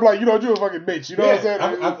situation where I'm like, you a fucking bitch. You know what I'm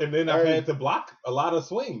saying? and then I've Hey. had to block a lot of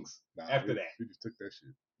swings Nah, after we- that. We just took that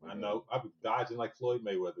shit. I know. I've been dodging like Floyd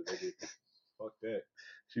Mayweather. Nigga. Fuck that.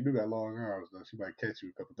 She do got long arms, though. She might catch you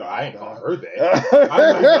a couple No, times. I ain't call her that. I'm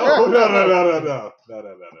like, no.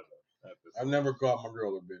 Not this I've never called my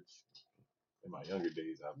girl a bitch. In my younger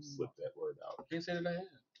days, I've slipped that word out. Can't say that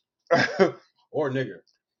I have. Or nigga.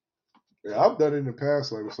 Yeah, I've done it in the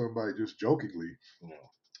past, like with somebody just jokingly,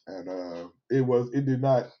 and it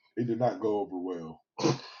did not go over well.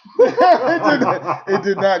 it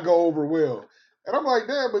did not go over well. And I'm like,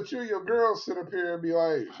 damn, but you and your girl sit up here and be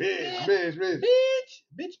like, bitch.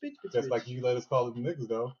 Just like you let us call them niggas,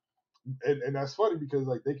 though. And that's funny because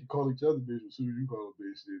like they can call each other bitch, but as soon as you call a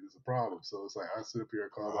bitch, then it's a problem. So it's like I sit up here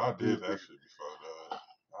and call. I my did bitch. that shit before,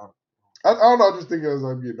 dog. I don't know. I just think as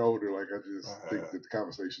I'm getting older, like I just think that the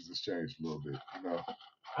conversations has changed a little bit. You know.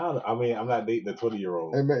 I mean, I'm not dating a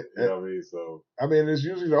 20-year-old. And You know what I mean? So I mean, it's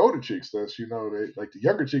usually the older chicks that's they like the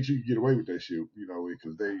younger chicks you can get away with that shit,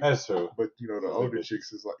 because they. that's true. But the older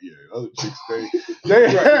chicks is like the other chicks Right, they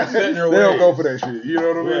set in their don't ways. go for that shit. You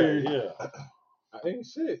know what I mean? Yeah. I ain't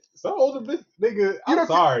shit. Some older bitch, nigga. I'm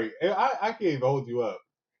sorry. I can't even hold you up.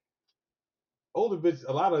 older bitches.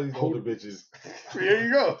 A lot of these older bitches, There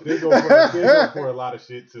you go. they go for a lot of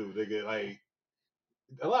shit too. They get like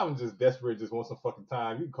a lot of them just desperate, just want some fucking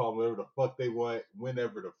time. You can call them whatever the fuck they want,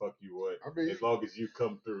 whenever the fuck you want, I mean, as long as you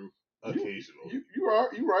come through occasionally. You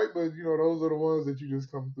right, but those are the ones that you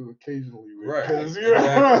just come through occasionally with. Right. Because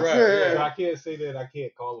Exactly, right. Yeah, Yeah. I can't say that I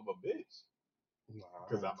can't call them a bitch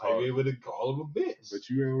because I might be able to call them a bitch. But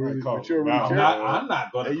you don't really, Call but you don't them. really care. I'm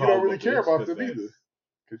not gonna. And you call don't really them a care bitch about them 'cause either,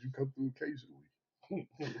 because you come through occasionally.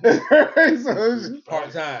 So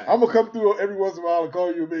Part time. I'm gonna come through every once in a while and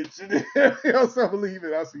call you a bitch, and then everything else I believe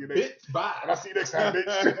it. I'll see you next. Bitch, bye. I'll see you next time,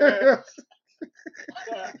 bitch.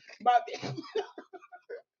 My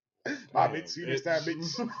Bye, bitch. See you next time,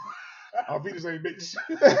 bitch. I'll be the same bitch.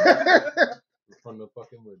 From the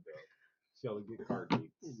fucking window. She only get car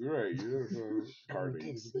dates. Right, yeah. Car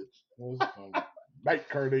dates. Night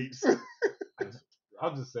car dates.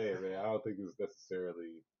 I'm just saying, man. I don't think it's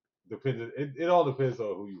necessarily dependent. It all depends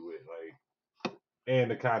on who you with, like,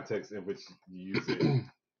 and the context in which you use it.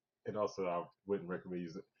 And also, I wouldn't recommend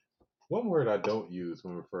using it. One word I don't use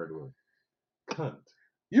when referring to a cunt.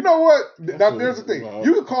 You know what? Now there's the thing.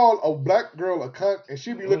 You can call a black girl a cunt, and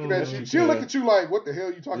she'll be looking at you. She'll look at you like, "What the hell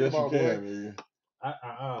you talking about, boy?"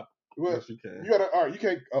 Well, yes, you can. you gotta. All right, you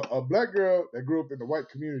can't. A black girl that grew up in the white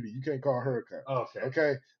community, you can't call her a cunt. Okay.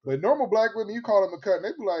 Okay, but normal black women, you call them a cunt,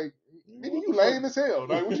 they be like, "Nigga, you lame as hell.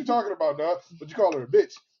 Like, what you talking about, dog?" But you call her a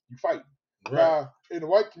bitch, you fighting. Right. Now, in the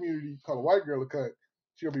white community, you call a white girl a cunt,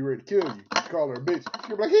 she'll be ready to kill you. You call her a bitch,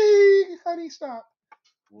 she'll be like, "Hey, honey, stop.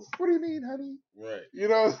 What do you mean, honey? Right. You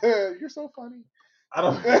know what I'm saying? You're so funny." I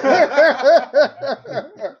don't.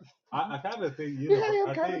 I kind of think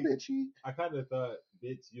I'm kind of bitchy. I kind of thought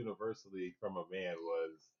bitch universally from a man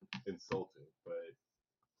was insulting, but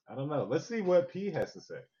I don't know. Let's see what P has to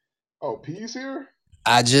say. Oh, P's here?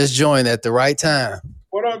 I just joined at the right time.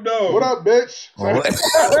 What up, though? What up, bitch? What? What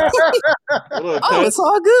up, Oh, it's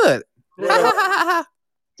all good.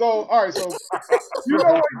 So, all right. So, you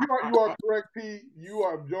know what? You are correct, P. You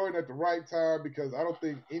are joined at the right time because I don't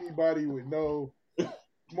think anybody would know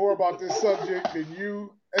more about this subject than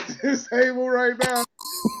you at this table right now.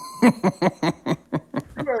 You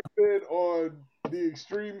have been on the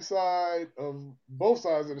extreme side of both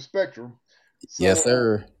sides of the spectrum. So, Yes,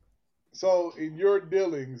 sir. So, in your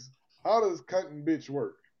dealings, how does cunt and bitch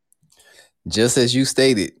work? Just as you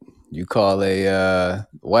stated, you call a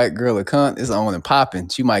white girl a cunt, it's on and popping.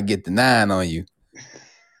 She might get the 9 on you.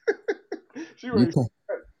 She ready.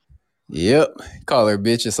 Yep. Call her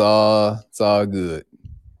bitch, it's all good.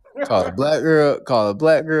 Call a black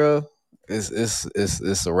girl,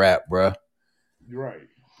 it's a wrap, bro. You're right.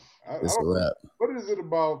 It's a wrap. What is it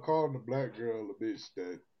about calling a black girl a bitch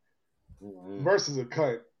that versus a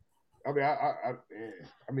cunt? I mean,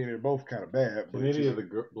 I mean, they're both kind of bad. Can any of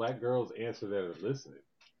the black girls answer that or listening?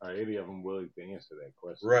 Are any of them willing to answer that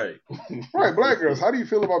question? Right. Right, black girls. How do you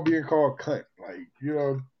feel about being called cunt? Like,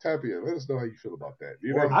 tap in. Let us know how you feel about that.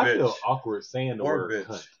 I feel awkward saying the word bitch.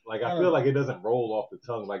 cunt. Like, I feel like it doesn't roll off the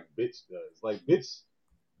tongue like bitch does. Like, bitch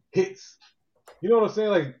hits. You know what I'm saying?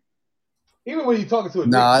 Like, even when you're talking to a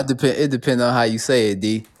Nah, nigga, it depends on how you say it,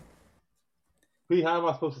 D. P, how am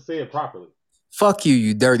I supposed to say it properly? Fuck you,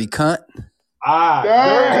 you dirty cunt.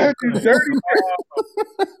 Dirty.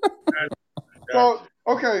 So,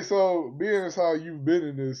 okay, so being as how you've been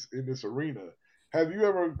in this arena, have you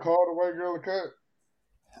ever called a white girl a cunt?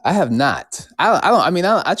 I have not.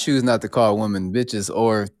 I choose not to call women bitches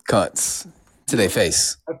or cunts to their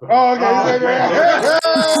face. Oh, okay.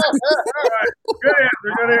 Good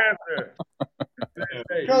answer.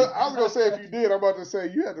 Because I was gonna say if you did, I'm about to say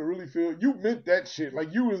you had to really feel you meant that shit.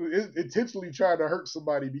 Like you was intentionally trying to hurt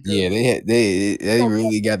somebody because they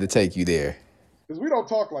really got to take you there. Because we don't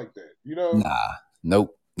talk like that, Nah,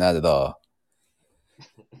 nope, not at all.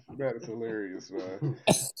 That is hilarious, man.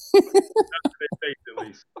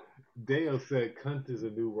 Dale said cunt is a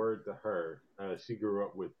new word to her. She grew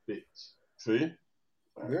up with bitch. See?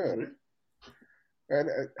 Yeah. And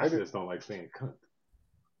I just don't like saying cunt.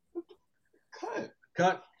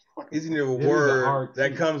 Cunt isn't even a word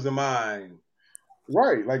that comes to mind.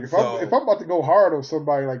 Right. Like if I'm about to go hard on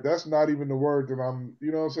somebody, like that's not even the word that I'm,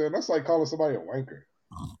 you know what I'm saying? That's like calling somebody a wanker.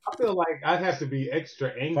 I feel like I'd have to be extra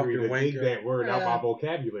angry to take that word out my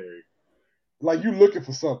vocabulary. Like you looking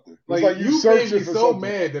for something. Like you made me so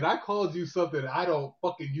mad that I called you something I don't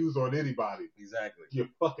fucking use on anybody. Exactly. You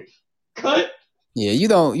fucking cut. Yeah, you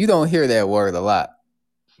don't hear that word a lot.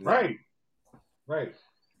 Right.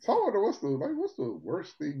 So I wonder what's the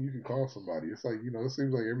worst thing you can call somebody? It's like, it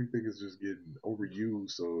seems like everything is just getting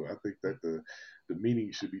overused. So I think that the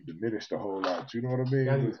meaning should be diminished a whole lot. You know what I You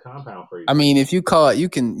gotta mean? use compound phrases. I mean, if you call it, you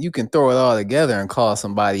can throw it all together and call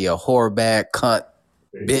somebody a whore bag, cunt,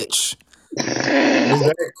 bitch. That's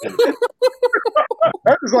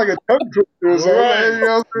just like a tongue twister or something. Right. You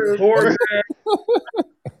know what I'm saying?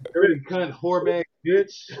 Dirty cunt, whorebag,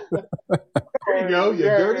 bitch. There you go. You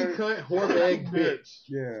Yeah, dirty yeah. cunt, whorebag, bitch.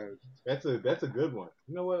 Yeah, That's a good one.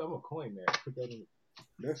 You know what? I'm gonna coin that. Put that in.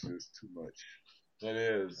 that's just too much. It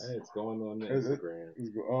is. Hey, it's going on the Is it? Instagram.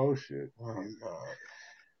 Oh shit! Oh, God.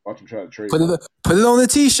 Watch him try to trade. Put it on the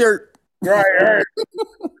t-shirt. Right.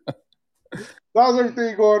 How's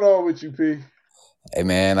everything going on with you, P? Hey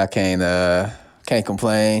man, I can't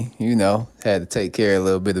complain. Had to take care of a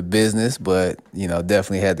little bit of business, but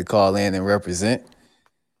definitely had to call in and represent.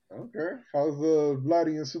 Okay. How's the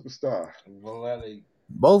Vladdy and Superstar? Vladdy.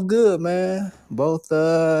 Both good, man. Both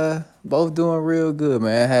doing real good,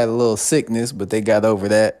 man. I had a little sickness, but they got over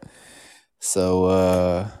that.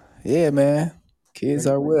 So yeah, man. Kids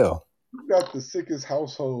are well. You got the sickest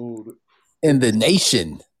household In the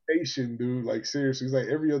nation. dude. Like seriously, it's like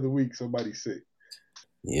every other week somebody's sick.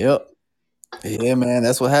 Yep. Yeah, man.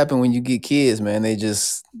 That's what happened when you get kids, man. They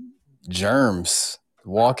just germs.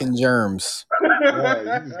 Walking germs. Yeah,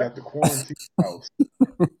 you just got the quarantine house.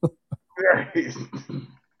 Right.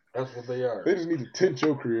 That's what they are. They just need to tint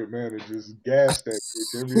your crib, man, and just gas that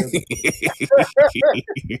bitch every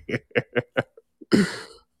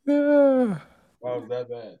other. Why was that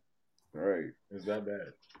bad? Right. Is that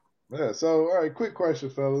bad? Yeah. So, all right. Quick question,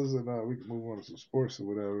 fellas, and we can move on to some sports or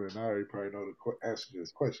whatever. And I already probably know the answer to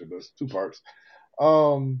this question, but it's two parts.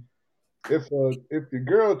 If the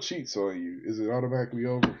girl cheats on you, is it automatically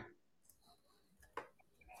over?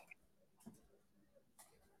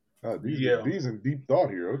 These in deep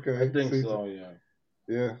thought here. Okay. I think so, yeah.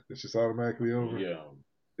 Yeah, it's just automatically over. Yeah.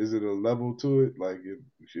 Is it a level to it? Like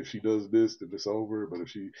if she does this, then it's over. But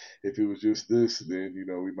if it was just this, then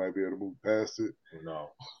we might be able to move past it.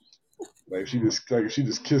 No. Like if she just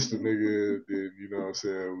kissed a nigga, then you know what I'm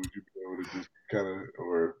saying, would you be able to just kind of,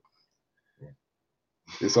 or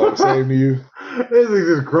it's all the same to you? This is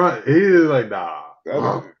just grunt. He is like, nah. He's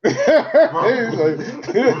like,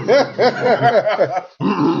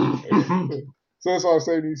 so it's all the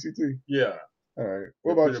same to you, CT? Yeah. All right.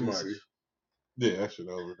 What about you, much. C? Yeah, that shit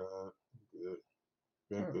over, dog. Good.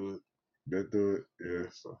 Been through it. Been through it. Yeah.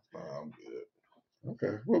 So, I'm good.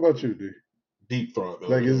 Okay. What about you, D? Deep front, though.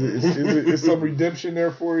 Like, is some redemption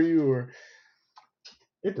there for you, or?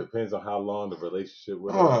 It depends on how long the relationship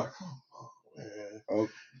with her. Oh, man. Oh,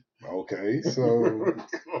 okay. So,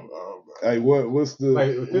 hey, what's the?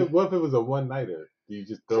 Like, what if it was a one nighter? Do you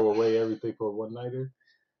just throw away everything for a one nighter?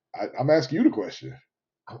 I'm asking you the question.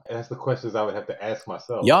 That's the questions I would have to ask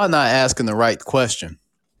myself. Y'all not asking the right question.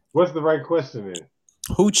 What's the right question then?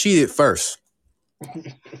 Who cheated first?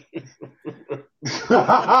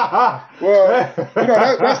 Well,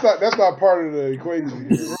 that's not part of the equation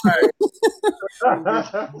here.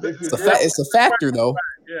 It's a factor though.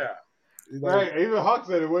 Yeah. Right. Even Hawk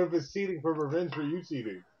said it. What if it's cheating for revenge for you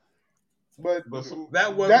cheating? But that's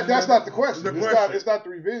not the question. It's not the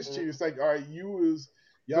revenge cheat. It's like, all right,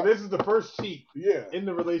 so this is the first cheat. Yeah. In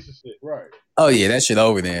the relationship. Right. Oh yeah, that shit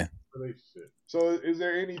over then. Relationship. So is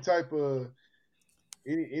there any type of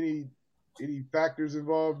any factors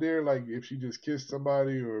involved there? Like if she just kissed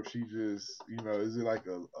somebody, or if she just is it like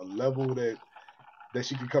a level that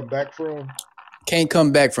she can come back from? Can't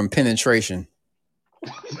come back from penetration.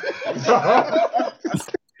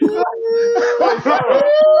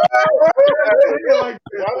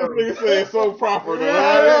 Nigga say it's so proper, though.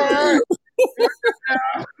 Right.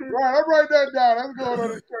 Right, I'm writing that down. That's going on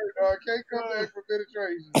the shirt. Can't come back from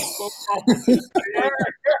penetration.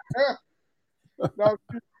 Now,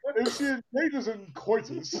 if she engages in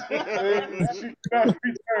coitus, she cannot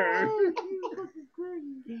return.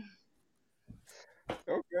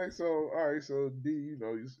 Okay, so all right, so D,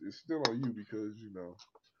 it's still on you because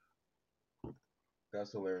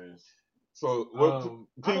That's hilarious. So I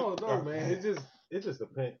don't know, man. It just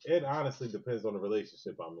depends. It honestly depends on the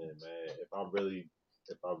relationship I'm in, man. If I'm really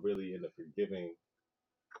in the forgiving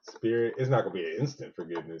spirit, it's not gonna be an instant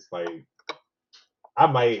forgiveness. Like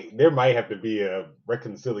there might have to be a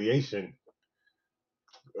reconciliation.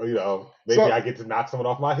 Maybe I get to knock someone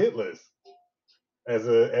off my hit list and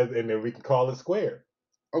then we can call it square.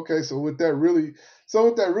 Okay, so would that really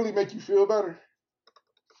make you feel better?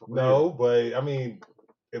 No, but I mean,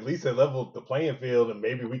 at least it leveled the playing field, and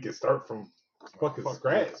maybe we can start from fucking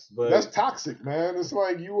scratch. But that's toxic, man. It's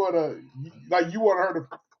like you want her to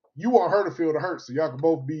you want her to feel the hurt, so y'all can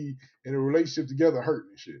both be in a relationship together, hurting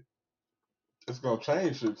and shit. It's gonna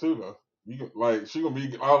change shit too, though. Like she gonna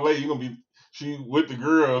be all late. You gonna be she with the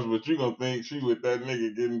girls, but you gonna think she with that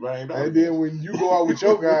nigga getting banged out. And then when you go out with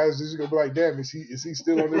your guys, it's gonna be like, damn, is he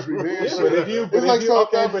still on this revenge? Yeah, shit? but if you, It's like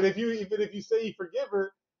something- but if you say you forgive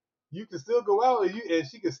her, you can still go out and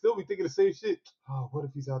she can still be thinking the same shit. Oh, what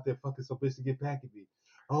if he's out there fucking some bitch to get back at me?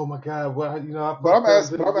 Oh my God, well, But I'm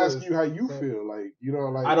asking you how you feel. Like, you know,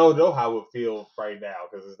 like I don't know how it feels right now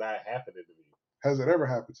because it's not happening to me. has it ever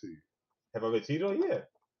happened to you? Have I been cheated on? Yeah.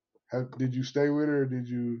 Did you stay with her, or did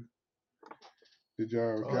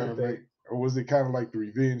y'all kind of like, or was it kind of like the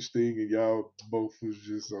revenge thing, and y'all both was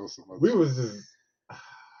just on some other We shit? was just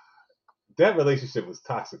that relationship was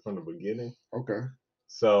toxic from the beginning. Okay.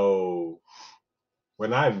 So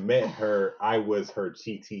when I met her, I was her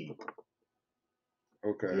cheatee.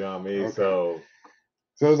 Okay. You know what I mean? Okay.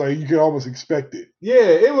 So it's like you could almost expect it. Yeah,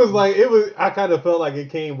 it was. I kind of felt like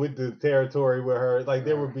it came with the territory with her. Like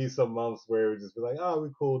there would be some months where it would just be like, "Oh, we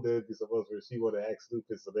cool." There'd be some months where she would act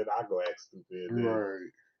stupid, so then I go act stupid. And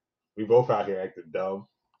Right. We both out here acting dumb.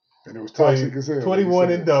 And it was toxic as hell.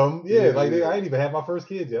 21 and dumb. Yeah, Yeah, like yeah. I didn't even have my first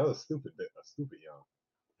kid yet. I was stupid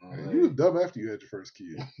young. Man, you was dumb after you had your first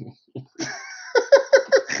kid.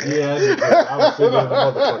 Yeah, I was sitting as a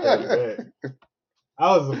motherfucker after that.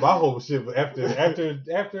 My whole shit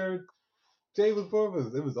after Jay was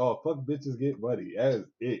born, it was all fuck bitches get money. That is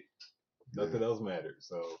it. Nothing else mattered.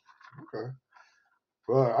 So okay.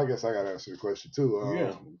 Well, I guess I gotta answer the question too.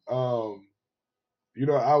 You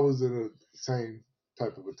know, I was in a same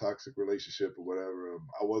type of a toxic relationship or whatever.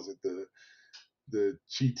 I wasn't the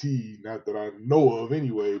cheatee, not that I know of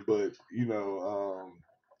anyway, but you know,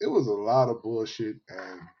 it was a lot of bullshit,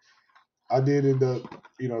 and I did end up,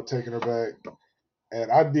 you know, taking her back. And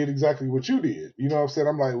I did exactly what you did. You know what I'm saying?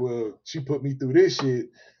 I'm like, well, she put me through this shit,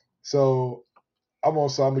 so I'm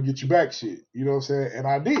gonna get you back shit. You know what I'm saying? And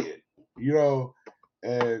I did. You know,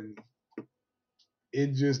 and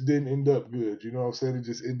it just didn't end up good. You know what I'm saying? It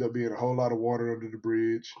just ended up being a whole lot of water under the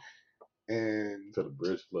bridge. And so the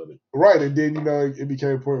bridge flooded. Right. And then, you know, it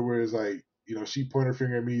became a point where it's like, you know, she pointed her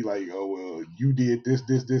finger at me like, oh, well, you did this.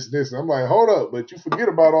 And I'm like, hold up, but you forget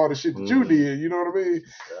about all the shit that you did. You know what I mean?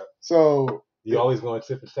 Yeah. So you always going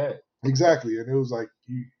tit for tat. Exactly. And it was like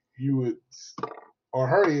you would, on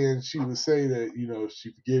her end, she would say that, you know,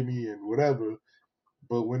 she forgive me and whatever,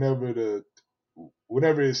 but whenever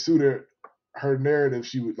it suited her narrative,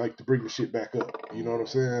 she would like to bring the shit back up. You know what I'm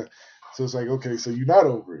saying? So it's like, okay, so you're not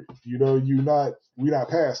over it. You know, we're not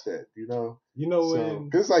past that, you know? So,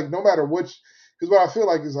 because like, no matter what, because what I feel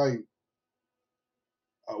like is like,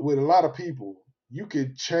 with a lot of people, you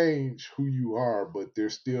could change who you are, but they're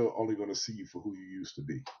still only going to see you for who you used to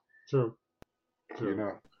be. True. You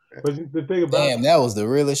know? But the thing about damn, that was the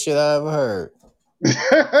realest shit I ever heard.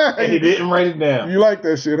 And he didn't write it down. You like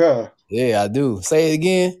that shit, huh? Yeah, I do. Say it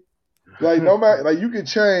again. Like, no matter, like, you can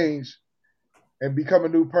change and become a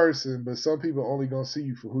new person, but some people only gonna see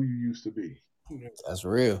you for who you used to be. That's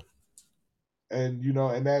real. And you know,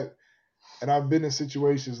 and I've been in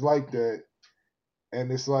situations like that,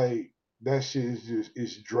 and it's like that shit is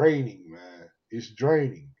it's draining, man. It's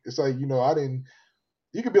draining. It's like, you know,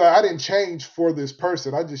 you could be like, I didn't change for this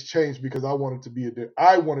person. I just changed because I wanted to be a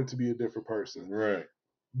different person. Right.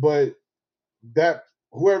 But that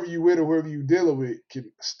whoever you with or whoever you dealing with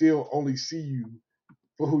can still only see you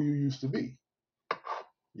for who you used to be.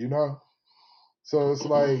 You know? So it's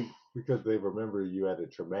like, because they remember you at a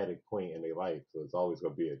traumatic point in their life, so it's always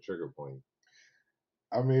gonna be a trigger point.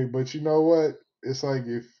 I mean, but you know what? It's like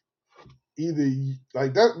if either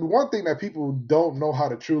like that, one thing that people don't know how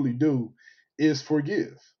to truly do is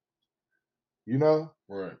forgive. You know?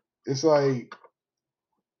 Right. It's like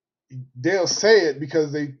they'll say it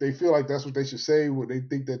because they feel like that's what they should say, what they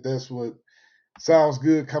think that's what sounds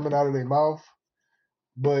good coming out of their mouth.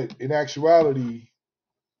 But in actuality,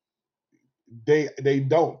 they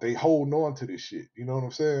don't. They hold on to this shit. You know what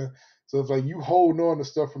I'm saying? So it's like you hold on to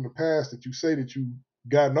stuff from the past that you say that you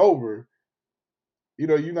gotten over, you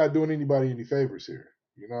know, you're not doing anybody any favors here,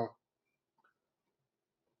 you know?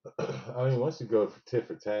 I mean, once you go for tit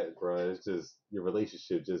for tat, bro, it's just your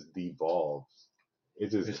relationship just devolves.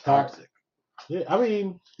 It's toxic. Yeah, I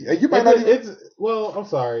mean, yeah, you might not even. Well, I'm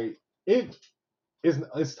sorry. It's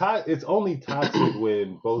only toxic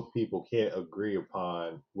when both people can't agree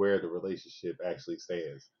upon where the relationship actually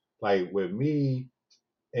stands. Like with me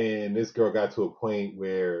and this girl got to a point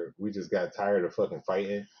where we just got tired of fucking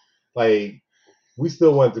fighting. Like we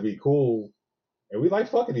still wanted to be cool, and we liked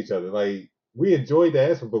fucking each other. Like we enjoyed the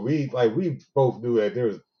aspect, but we both knew that there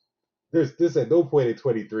was This at no point in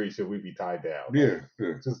 23 should we be tied down. Like, Yeah,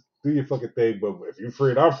 yeah. just do your fucking thing. But if you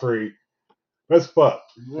free and I'm free, let's fuck.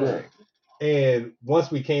 Right. And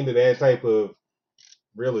once we came to that type of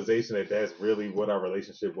realization that that's really what our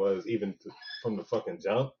relationship was, even from the fucking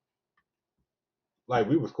jump, like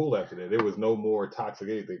we was cool after that. There was no more toxic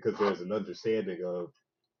anything because there's an understanding of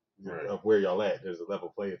where y'all at. There's a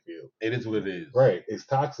level playing field. It is what it is. Right. It's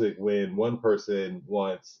toxic when one person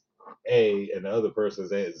wants A and the other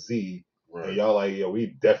person's at Z. Right. And y'all like, yo,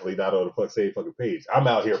 we definitely not on the same fucking page. I'm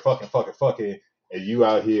out here fucking, and you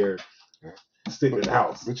out here sitting in the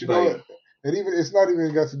house. But you know what? And even it's not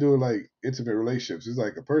even got to do with like intimate relationships. It's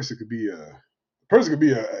like a person could be a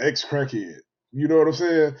ex crackhead. You know what I'm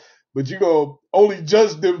saying? But you go only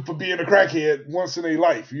judge them for being a crackhead once in their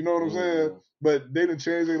life. You know what I'm saying? But they didn't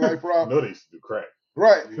change their life, Rob. No, they used to do crack.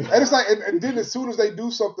 Right. And it's like, and then as soon as they do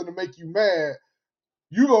something to make you mad,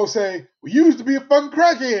 you gonna say, well, you used to be a fucking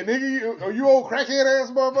crackhead, nigga. Or you old crackhead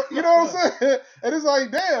ass motherfucker. You know what I'm saying? And it's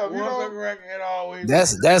like, damn, you Once know. a crackhead, always.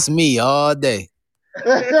 That's me all day.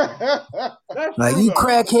 That's Like true, you though.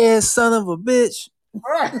 crackhead son of a bitch.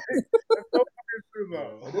 Right. That's so fucking true,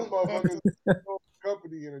 though. And this motherfucker's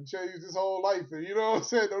company and changed his whole life. And you know what I'm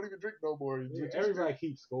saying? Don't even drink no more. Yeah, everybody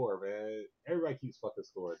keeps score, man. Everybody keeps fucking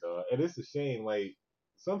score, dog. And it's a shame. Like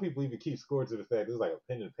some people even keep score to the fact there's like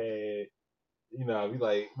a pen and pad. You know, be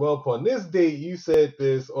like, well, upon this date you said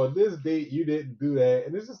this, on this date you didn't do that,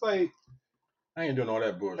 and it's just like I ain't doing all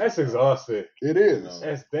that bullshit. that's exhausting. It is.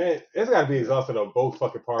 That's that. It's got to be exhausting on both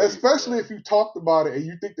fucking parties. Especially if you talked about it and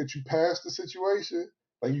you think that you passed the situation,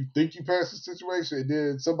 like you think you passed the situation, and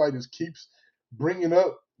then somebody just keeps bringing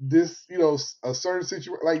up this, you know, a certain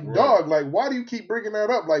situation. Like, dog, like, why do you keep bringing that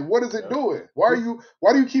up? Like, what is it doing? Why do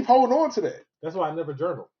you keep holding on to that? That's why I never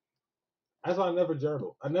journal. That's why I never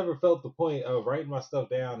journal. I never felt the point of writing my stuff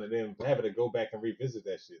down and then having to go back and revisit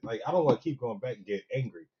that shit. Like, I don't want to keep going back and get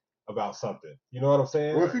angry about something. You know what I'm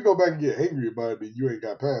saying? Well, if you go back and get angry about it, then you ain't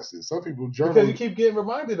got past it. Some people journal because you keep getting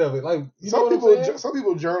reminded of it. Like, you know what I'm saying? Some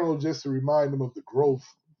people journal just to remind them of the growth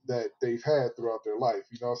that they've had throughout their life.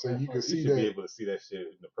 You know what I'm saying? You can see that. Be able to see that shit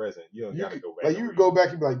in the present. You don't got to go back. Like, you can go back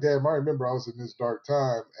and be like, damn, I remember I was in this dark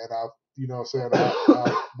time and I, you know what I'm saying,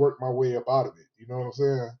 I worked my way up out of it. You know what I'm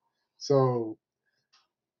saying? So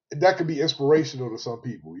that could be inspirational to some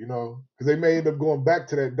people, you know, because they may end up going back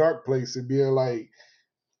to that dark place and being like,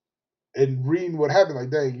 and reading what happened, like,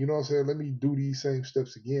 dang, you know what I'm saying? Let me do these same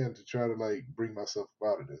steps again to try to like bring myself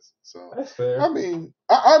out of this. So that's fair. I mean,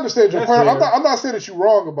 I understand your point. I'm not saying that you're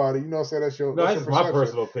wrong about it. You know what I'm saying? That's your my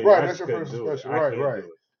personal opinion. Right, that's your personal perspective. Right.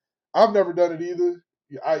 I've never done it either.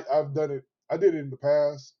 I've done it. I did it in the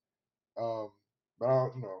past. But I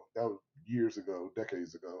don't know. That was years ago,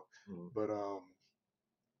 decades ago. Mm-hmm. But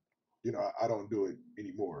you know, I don't do it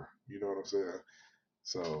anymore. You know what I'm saying?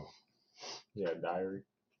 So yeah, diary.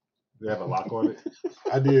 You have a lock on it?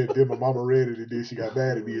 I did. Then my mama read it, and then she got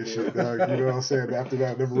mad at me and shit, dog. You know what I'm saying? After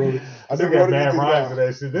that, I never wrote it. I never wrote anything down.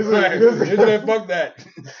 That shit. This is fuck that.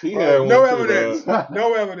 He had one no too, evidence. Dog.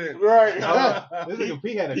 No evidence. Right.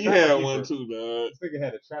 He had one too, dog. This nigga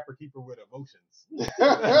had a trapper keeper with emotions.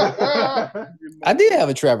 I did have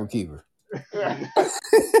a trapper keeper.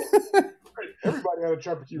 Everybody had a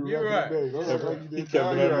trapper keeper. You're right. He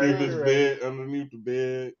kept it underneath the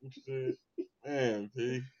bed and shit. Man,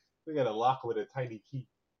 P. They got a lock with a tiny key.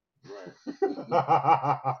 Right.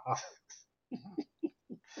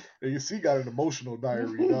 And you see, got an emotional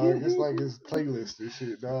diary, dog. It's like his playlist and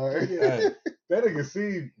shit, dog. Yeah. That nigga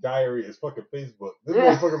see diary is fucking Facebook. This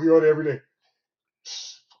motherfucker be on there every day.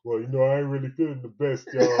 Well, you know, I ain't really feeling the best,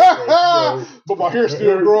 y'all. But my hair's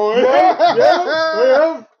still growing.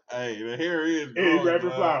 Yeah. Hey, the hair is Hey, growing, rapping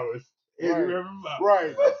dog. flowers.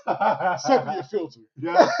 Right. Sepia filter.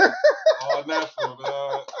 Yeah. All natural,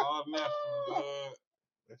 dog. All natural, dog.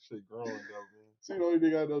 That shit growing, though, man. See, the only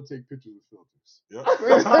thing I know, take pictures with filters. Yep.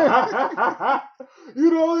 You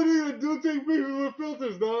the only nigga that do take pictures with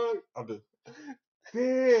filters, dog. I do.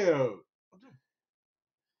 Damn.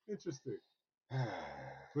 Interesting.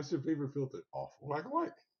 What's your favorite filter? Awful. Black and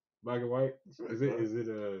white. Black and white? Is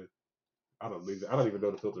it I don't even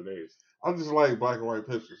know the filter names. I just like black and white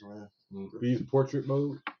pictures, man. You use portrait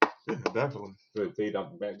mode? Yeah, definitely. So it fade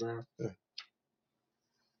out the background? Yeah.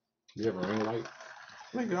 You have a ring light?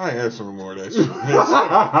 Nigga, I ain't answering no more of that shit.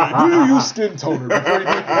 You use skin toner before you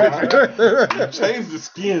get You change the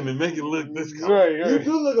skin and make it look this color. Right. You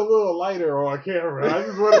do look a little lighter on camera. I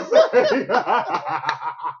just want to say.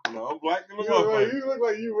 No, I'm black in the You motherfucker. look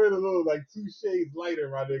like you went a little like 2 shades lighter,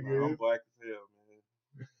 my nigga. No, I'm black as hell,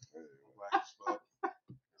 man. I'm black as fuck.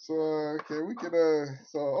 So, okay, we can,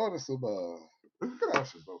 so on to some, good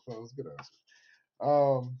answers, though, fellas. Good answers.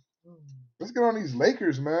 Let's get on these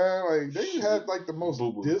Lakers, man. Like they had like the most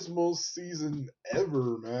Boo-boo. dismal season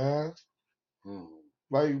ever, man. Hmm.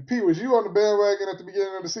 Like P, was you on the bandwagon at the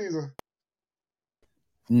beginning of the season?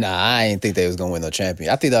 Nah, I ain't think they was gonna win no champion.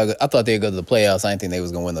 I thought they'd go to the playoffs. I didn't think they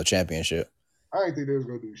was gonna win no championship. I didn't think they was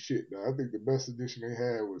gonna do shit. Though. I think the best addition they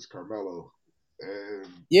had was Carmelo, and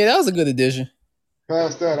Yeah, that was a good addition.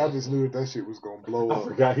 past that, I just knew that shit was gonna blow I up.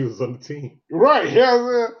 forgot he was on the team. Right? Yeah,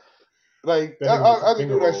 man. Like That nigga was I just knew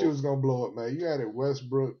that finger shit roll. was gonna blow up, man. You added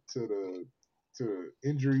Westbrook to the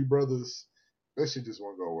injury brothers. That shit just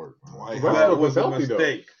wasn't gonna work. Man. White Westbrook Hart was a healthy, though.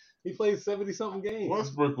 mistake. He played 70-something games.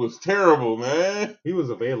 Westbrook was terrible, man. He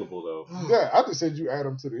was available, though. Yeah, I just said you add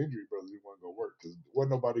him to the injury brothers. It wasn't gonna work because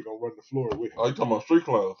wasn't nobody gonna run the floor with him. Oh, you talking about street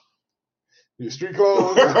clothes? Your street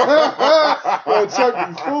clothes. Yo, Chuck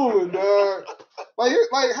be fooling, dog. Like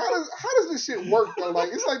how does this shit work though? Like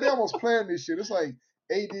it's like they almost planned this shit. It's like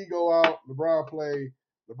AD go out, LeBron play,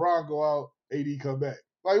 LeBron go out, AD come back.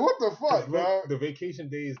 Like what the fuck, dog? The vacation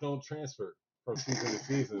days don't transfer from season to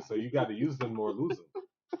season, so you got to use them or lose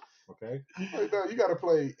them. Okay? Like, dog, you got to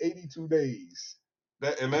play 82 days.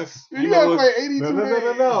 That's You got to play 82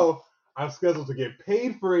 days. No. I'm scheduled to get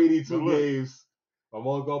paid for 82 Now look. games. I'm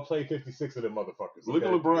only going to play 56 of them motherfuckers. Look at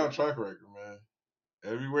okay? LeBron's track record, man.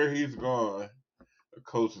 Everywhere he's gone, the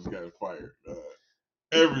coach has gotten fired.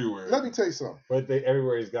 Everywhere. Let me tell you something. But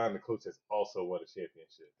everywhere he's gone, the coach has also won a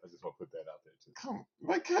championship. I just want to put that out there, too. Come,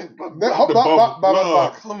 like,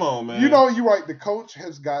 come on, man. You know, you're right. The coach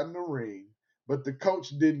has gotten a ring, but the coach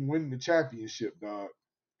didn't win the championship, dog.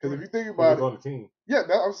 Because if you think He about was it, on the team. yeah,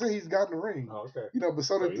 I'm saying he's gotten a ring. Oh, okay. You know, but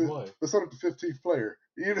so So did he won. the 15th player.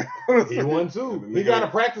 You know, what I'm He saying? won, too. And the He nigga- got to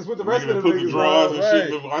practice with the rest of the put the niggas. drawers and right?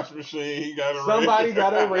 shit in the washing machine. He got it. Somebody got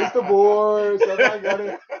to erase the board. Somebody got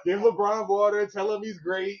to give LeBron water, tell him he's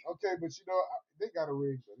great. Okay, but you know, they got a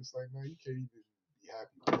ring, but it's like, man, you can't even be happy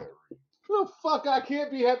with that ring. The fuck, I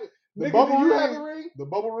can't be happy. The Nigga, bubble do you ring? have a ring? The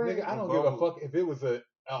bubble ring? Nigga, I don't The give a bubble. fuck if it was a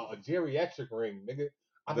geriatric ring, nigga.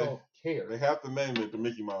 I They- don't care. They have to name it the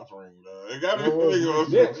Mickey Mouse ring, though. It got to be the Oh, Mickey Mouse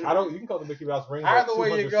Yeah, ring. I don't. You can call it the Mickey Mouse ring. Either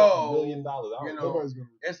way you go, $200 million. I don't you know. know, Nobody's gonna.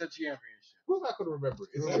 it's a championship. Who's not gonna remember it?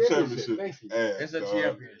 It's That a championship. Thank you. ass, It's a dog.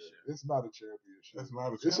 championship. It's not a championship. That's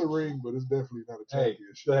not a It's a ring, but it's definitely not a Hey,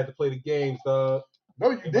 championship. still had to play the games, dog.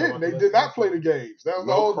 No, you didn't. They did not play the games. That was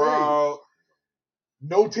the No whole thing. crowd.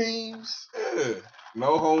 No teams. Yeah.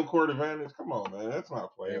 No home court advantage. Come on, man. That's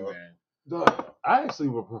not Hey, playoff. man. Dog, I actually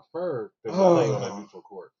would prefer them to play on a neutral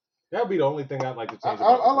court. That would be the only thing I'd like to change.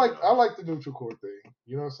 about the I like the neutral court thing.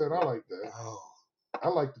 You know what I'm saying? I like that. Oh. I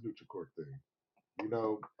like the neutral court thing. You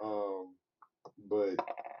know, but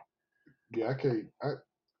yeah, I can't.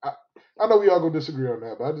 I know we all gonna disagree on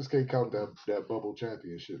that, but I just can't count that bubble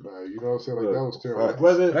championship. Now, you know what I'm saying? Like that was terrible. Right.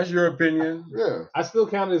 Whether That's your opinion. Yeah, I still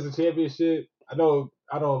count it as a championship. I know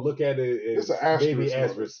I don't look at it It's as an asterisk maybe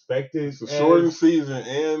as on it. respected. It's a shortened as- season,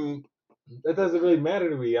 and that doesn't really matter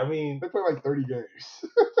to me. I mean, they played like 30 games.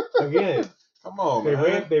 again, come on, they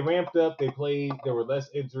man. ramped up. They played. There were less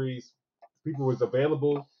injuries. People was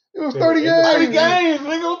available. It was They 30 were in the games. 30 games,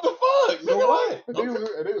 nigga. What the fuck? So Nigga, what? And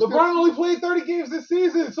they was LeBron only played 30 games this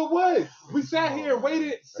season. So what? We sat here and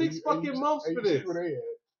waited six fucking months for this.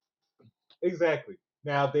 Exactly.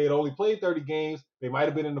 Now, if they had only played 30 games, they might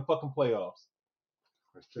have been in the fucking playoffs.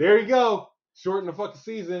 There you go. Shorten the fucking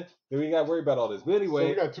season. Then we got to worry about all this. But So anyway,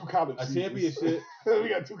 we got two college a seasons. championship. We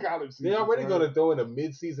got two college seasons. They're already right? going to throw in a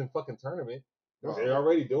mid-season fucking tournament. They're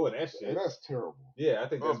already doing that And shit. that's terrible. Yeah, I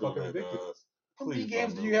think that's Don't do fucking that, dog. ridiculous. How many Please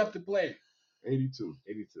games don't do do you have that. to play? 82.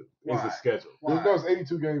 82 is Why? the schedule. Why? There's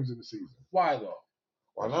 82 games in the season. Why though?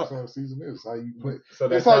 Why That's not? how the season is. How you play. So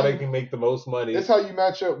that's It's how how they you- can make the most money. It's how you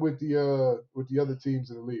match up with the other teams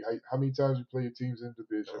in the league. How many times you play your teams in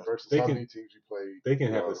division versus They how can- many teams you play. They can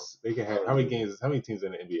you have know, this. They can have how many games? How many teams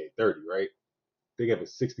in the NBA? 30, right? They have a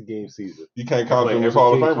 60-game season. You can't count Play them as every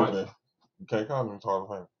Hall of team Famers, twice. then. You can't count them as Hall of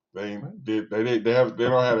Famers. They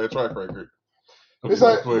don't have that track record. It's Those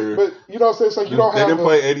like, players. but you know what I'm saying? It's like you don't They have. didn't a-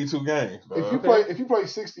 play 82 games. if you dog. play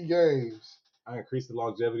 60 games, I increase the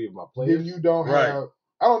longevity of my players. then you don't Right. have.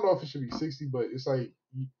 I don't know if it should be 60, but it's like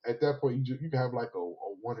at that point you can have like a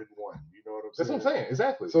 1-1. You know what I'm saying? That's what I'm saying.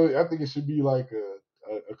 Exactly. So I think it should be like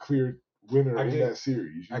a clear winner I in can- that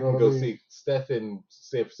series. You I know can what go I mean? see Steph in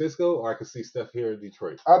San Francisco, or I can see Steph here in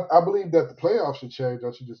Detroit. I believe that the playoffs should change.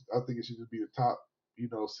 I think it should just be the top,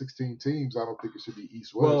 16 teams. I don't think it should be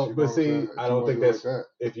East West. Well, you know but what I'm see, saying? If I you don't wanna think do it that's- like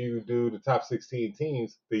If you do the top 16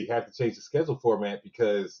 teams, then you have to change the schedule format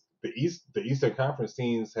because the Eastern Conference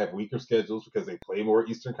teams have weaker schedules because they play more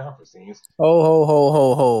Eastern Conference teams.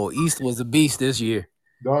 Ho. East was a beast this year.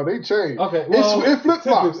 No, they changed. Okay, well, it flip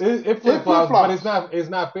flops. It flip flops, but it's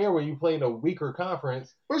not fair when you play in a weaker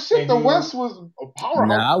conference. But shit, the West was a powerhouse.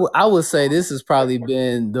 Nah, I would say this has probably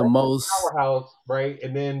been the most powerhouse, right?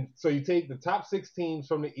 And then so you take the top 6 teams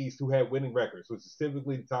from the East who had winning records, which is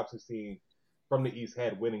typically the top 16 from the East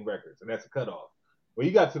had winning records, and that's a cutoff. When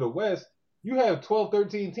you got to the West, you have 12,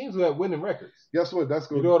 13 teams who have winning records. Guess what? That's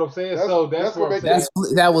good. You know what I'm saying? That's what I'm saying.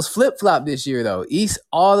 That was flip flop this year though. East,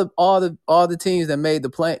 all the teams that made the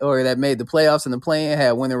playoffs and the play-in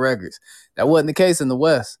had winning records. That wasn't the case in the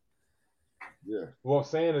West. Yeah. What I'm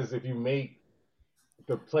saying is, if you make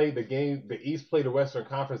the East play the Western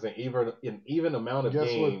Conference in even amount of Guess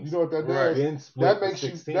games. What? You know what that does? Then split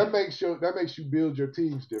that makes you build your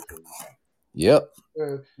teams differently. Yep.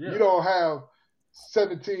 You don't have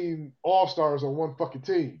 17 all-stars on one fucking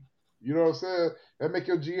team. You know what I'm saying? That make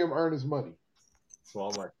your GM earn his money.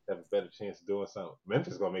 Small markets have a better chance of doing something.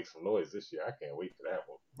 Memphis gonna make some noise this year. I can't wait for that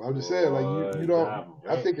one. I'm just saying, like you don't.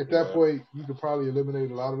 I think at that point you could probably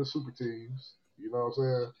eliminate a lot of the super teams. You know what I'm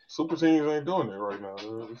saying? Super teams ain't doing it right now.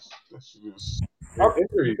 The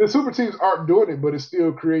super teams aren't doing it, but it's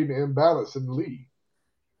still creating an imbalance in the league.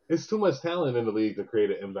 It's too much talent in the league to create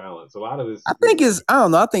an imbalance. A lot of this. I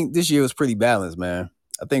don't know. I think this year was pretty balanced, man.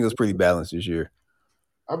 I think it was pretty balanced this year.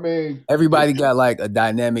 I mean, everybody got like a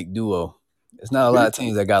dynamic duo. There's not a lot of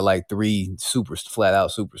teams that got like 3 flat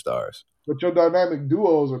out superstars. But your dynamic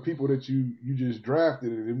duos are people that you just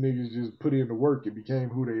drafted and them niggas just put in the work and became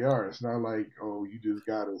who they are. It's not like, oh, you just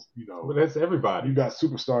got us, But that's everybody. You got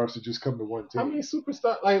superstars to just come to one team. How many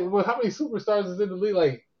superstars? How many superstars is in the league?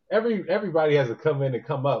 Like everybody has to come in and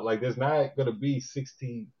come up. Like there's not gonna be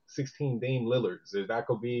 16 Dame Lillards. There's not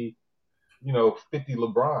gonna be 50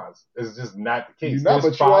 LeBrons. It's just not the case.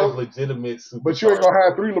 There's 5 legitimate superstars. But you ain't gonna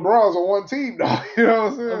have 3 LeBrons on one team, though. You know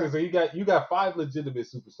what I'm saying? Okay, so you got 5 legitimate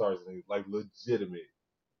superstars in it, like legitimate.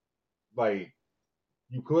 Like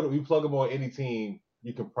you plug them on any team,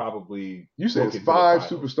 you can probably. You said it's 5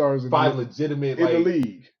 superstars in 5 legitimate in the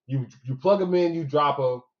league. You plug them in, you drop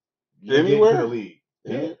them. Anywhere in the league.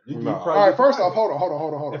 Yeah. All right. First off, hold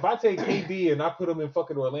on. If I take KD and I put him in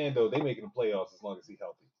fucking Orlando, they making the playoffs as long as he's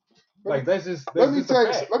healthy. Let me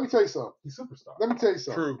tell you something. He's a superstar. Let me tell you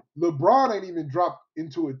something. True. LeBron ain't even dropped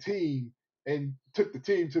into a team and took the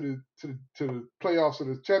team to the playoffs or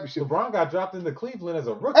the championship. LeBron got dropped into Cleveland as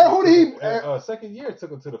a rookie. And who did he? Second year took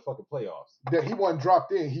him to the fucking playoffs. That he wasn't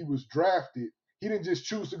dropped in. He was drafted. He didn't just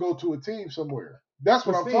choose to go to a team somewhere. That's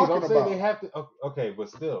what I'm talking about. They have to. Okay, but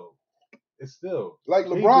still, it's still like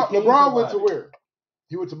LeBron. LeBron went to where?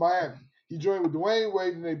 He went to Miami. He joined with Dwayne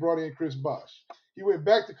Wade, and they brought in Chris Bosh. He went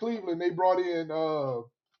back to Cleveland. They brought in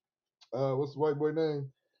what's the white boy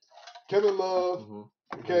name? Kevin Love. Mm-hmm.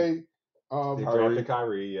 Okay. They drafted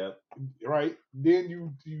Kyrie. Yep. Right. Then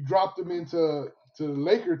you dropped him into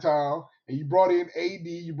Laker town, and you brought in AD.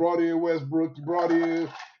 You brought in Westbrook. You brought in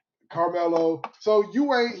Carmelo. So he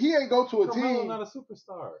ain't go to a Carmelo's team. Not a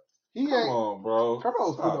superstar. Come on, bro.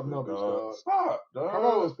 Carmelo's put up numbers, dog. Stop, dog.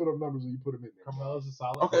 Carmelo's put up numbers when you put him in there. Carmelo's a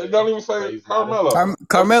solid. Okay, don't even say Carmelo.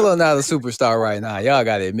 Carmelo not a superstar right now. Y'all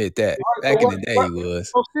got to admit that. Back in the day, he was.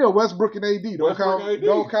 So still, Westbrook and AD. Don't count. What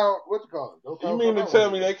you call it? Don't count. You mean to tell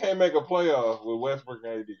me they can't make a playoff with Westbrook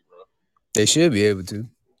and AD, bro? They should be able to.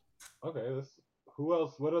 Okay, who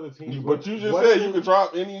else? What other teams? But you just said you could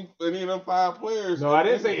drop any of them 5 players. No, I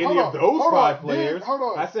didn't say any of those 5 players. Hold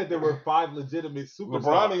on. I said there were 5 legitimate superstars.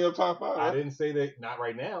 LeBron in your top 5. I didn't say that. Not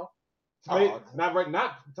right now.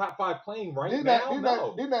 Not top 5 playing now.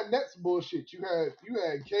 No. Didn't that Nets bullshit? You had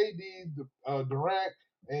KD, Durant,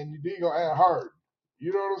 and you did go add Harden.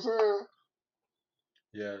 You know what I'm saying?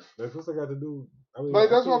 Yeah, that's what I got to do. I mean,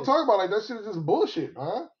 that's what I'm talking about. Like that shit is just bullshit,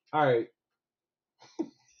 huh? All right.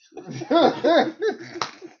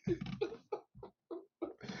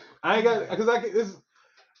 I ain't got because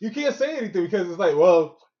you can't say anything because it's like,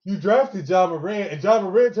 well, you drafted John Morant and John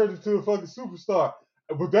Morant turned into a fucking superstar,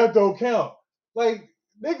 but that don't count. Like,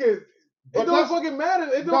 nigga, it don't fucking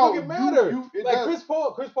matter. It don't fucking matter. Chris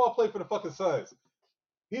Paul played for the fucking Suns.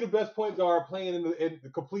 He the best point guard playing in the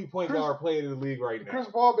complete point guard playing in the league right now. Chris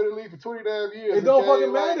Paul been in the league for 20 damn years. It don't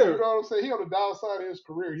fucking matter. You know what I'm saying? He on the downside of his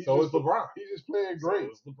career. So is LeBron. He's just playing great.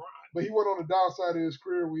 So is LeBron. But he went on the downside of his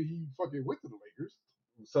career when he fucking went to the Lakers.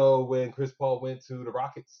 So when Chris Paul went to the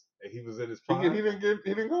Rockets and he was in his prime, he didn't go to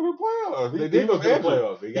the playoffs. They did go to the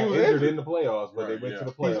playoffs. He got injured in the playoffs, but they went to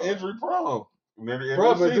the playoffs. He's injury prone.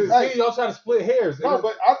 Bro, but see, y'all trying to split hairs. No,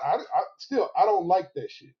 but I don't like that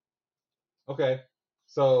shit. Okay.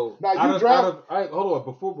 So now hold on.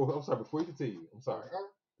 Before you continue, I'm sorry.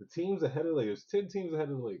 The teams ahead of the Lakers, 10 teams ahead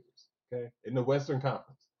of the Lakers. Okay, in the Western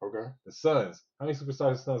Conference. Okay. The Suns. How many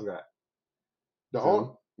superstars the Suns got?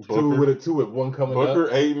 Two with one coming Booker,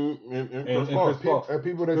 up. Aiden, and Chris Paul. Chris Paul. And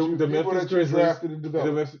people that The you Memphis Grizzlies drafted and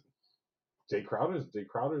developed. Jay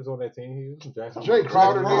Crowder's on that team. He was drafted. Jay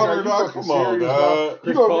Crowder, Crowder, you dog, fucking come on, serious, dog. dog.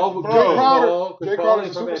 Chris You Paul, bro. Jay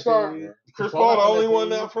Crowder's a superstar. Chris Paul, the only one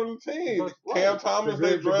now from the team. Cam Thomas,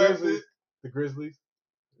 they drafted. The Grizzlies.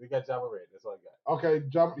 They got Ja Morant. That's all I got.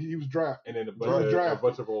 Okay, he was drafted. And then a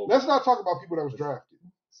bunch of old. Let's not talk about people that was drafted.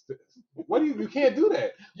 What do you can't do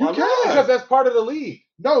that? You Why can not? Because that's part of the league.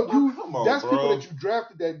 No, come on, that's bro. people that you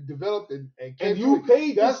drafted that developed and And you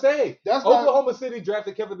paid to stay. That's not, Oklahoma City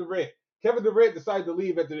drafted Kevin Durant. Kevin Durant decided to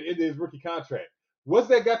leave at the end of his rookie contract. What's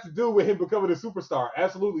that got to do with him becoming a superstar?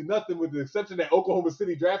 Absolutely nothing, with the exception that Oklahoma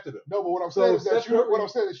City drafted him. no. But what I'm So saying is that Steph Curry- what I'm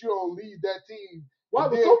saying is you don't leave that team. Why?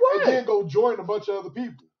 And But then, so what? And then go join a bunch of other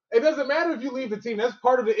people. It doesn't matter if you leave the team. That's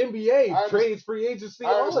part of the NBA. I Trades, free agency, I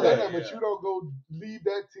all of understand that. that, but you don't go leave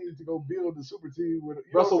that team to go build the super team with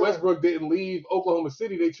Russell Westbrook didn't leave Oklahoma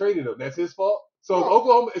City. They traded him. That's his fault. So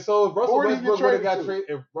No. if Russell Where did he get Westbrook would have traded got to? traded,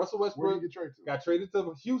 if Russell Where do Westbrook you get traded to? got traded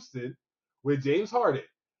to Houston with James Harden,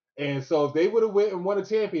 and so if they would have went and won a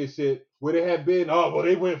championship, would it have been,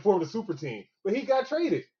 they went and formed a super team? But he got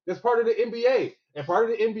traded. That's part of the NBA, and part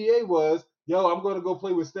of the NBA was, I'm going to go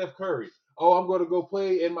play with Steph Curry. Oh, I'm going to go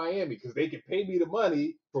play in Miami because they can pay me the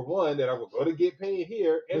money, for one, that I'm going to get paid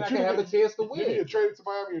here, and But I can have a chance to Did he win. get traded to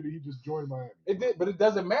Miami or did he just join Miami? It did, but it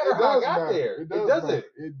doesn't matter It how I does got matter. there. It It does doesn't. matter.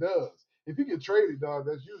 It does. If you get traded, dog,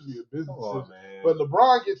 that's usually a business Come on, decision. man. But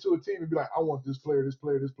LeBron gets to a team and be like, I want this player,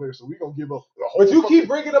 so we're going to give up the whole But you fucking- keep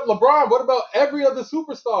bringing up LeBron. What about every other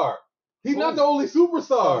superstar? He's not the only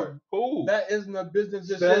superstar. Who? That isn't a business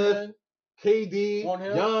Steph, decision. KD, On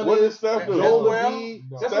him? Giannis, What did Steph do? Joel Well, Embiid.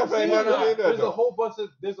 no. That's what I'm Steph ain't saying. never did that, There's though. a whole bunch of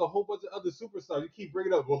other superstars. You keep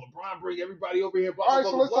bringing up. Well, LeBron bring everybody over here. Blah, All right, blah,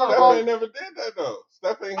 so blah, let's blah, talk Steph blah. about- ain't never did that though.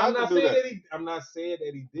 Steph ain't I'm had not to do saying that. that I'm not saying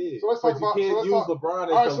that he did. So let's but talk you about- can't so let's use talk- LeBron as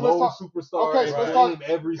all right, the so let's lone talk- superstar okay, and so let's blame talk-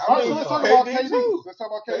 every All right, so let's superstar. talk about KD KD. too. Let's talk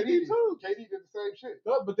about KD KD. too. KD did the same shit.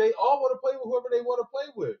 No, but they all want to play with whoever they want to play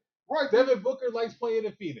with. Right. Devin Booker likes playing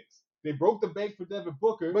in Phoenix. They broke the bank for Devin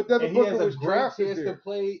Booker, But Devin and he Booker has a was great drafted chance there. to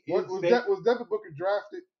play in Was state. was Devin Booker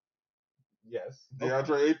drafted? Yes.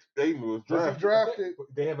 DeAndre Ayton was Was he drafted. drafted?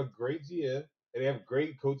 They have a great GM, and they have a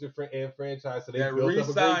great coach and franchise, so they That built up a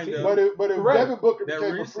re-signed great him. team. But if Correct. Devin Booker That became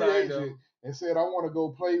a free re-signed agent him. and said, I want to go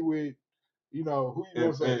play with, who you want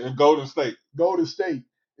to say? In Golden State. Golden State.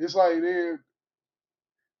 It's like, they're.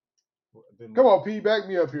 Then- Come on, P, back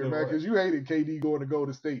me up here, Then man, what? because you hated KD going to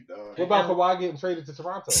Golden State, dog. What about Kawhi getting traded to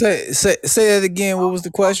Toronto? Say that again. What was the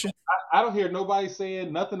question? I don't hear nobody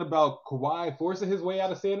saying nothing about Kawhi forcing his way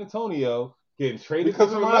out of San Antonio, getting traded Because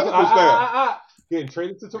to of the Toronto, medical staff. getting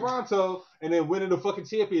traded to Toronto, and then winning the fucking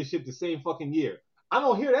championship the same fucking year. I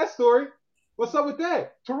don't hear that story. What's up with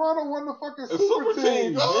that? Toronto won the fucking A super super team.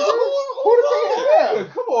 team. nigga. Who the team Yeah, have?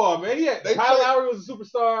 come on, man. Yeah, They Kyle trade- Lowry was a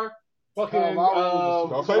superstar. Fucking Kyle Lowry was a superstar. Kawhi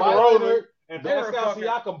Don't say Leonard and They were Pascal fucking-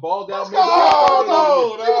 Siakam balled down. Let's go!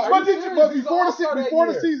 No, Are But you did you, serious? but He's before an the all-star that before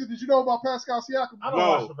the year. season, did you know about Pascal Siakam? I don't No.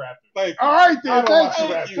 watch the Raptors. Thank you. All right, then. I don't Thank watch you.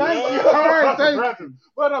 the Thank you, Raptors. Thank you. man. All right, thank you. Raptors.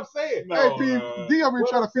 But I'm saying, No, Hey, P, man. D over here What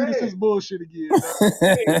trying I'm to finish saying. his bullshit again.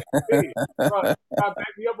 hey, bro, back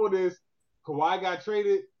me up on this. Kawhi got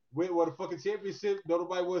traded, went won a fucking championship.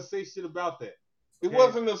 Nobody want to say shit about that. It Okay?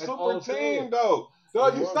 wasn't a That's all super I'm saying. team though.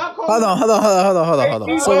 Dog, you stop calling Hold on.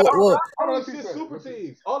 Hey, So what? all Let's these see shit that. super Let's see.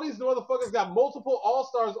 teams. All these motherfuckers got multiple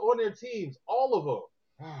all-stars on their teams. All of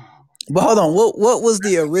them. But hold on. What was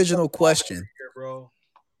the original question? Bro.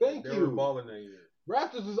 Thank They were you. balling that year.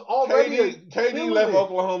 Raptors was already KD killing left it.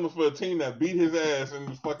 Oklahoma for a team that beat his ass in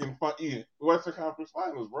the fucking Western Conference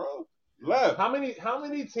Finals, bro. Left. How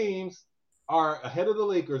many teams are ahead of the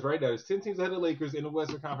Lakers right now? There's 10 teams ahead of the Lakers in the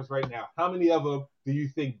Western Conference right now. How many of them do you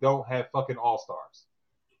think don't have fucking all-stars?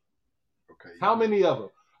 Okay. How many of them?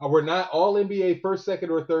 We're not all NBA first, second,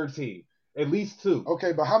 or third team. At least 2.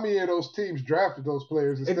 Okay, but how many of those teams drafted those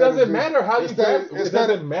players? It doesn't matter how you instead- draft. It instead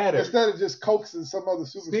doesn't matter. Instead of just coaxing some other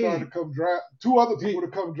superstar Steve. to come draft, 2 other G. people to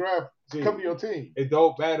come draft, G. come to your team. It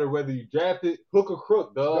don't matter whether you draft it, hook or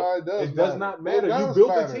crook, dog. No, It does not matter. It You does built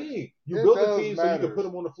matter. a team. You It built a does team so you matter. can put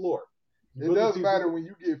them on the floor. You It built a does team matter so- when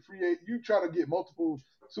you get you try to get multiple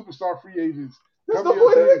superstar free agents. That's come the to your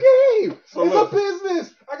point of the team. game. So It's look. a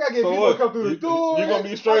business. I gotta get So people look, to come through the door. You're gonna be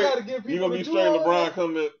I straight. gotta get people You're gonna be to straight. do all LeBron that.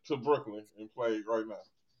 come to Brooklyn and play right now.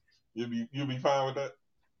 You'll be fine with that.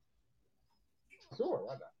 Sure,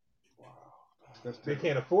 why not? That's They terrible.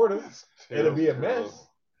 can't afford them. It'll be a Terrible, mess.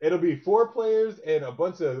 It'll be 4 players and a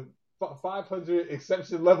bunch of 500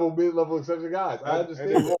 exception level, mid-level exception guys. I And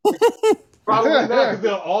understand. Probably not because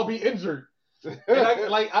they'll all be injured. And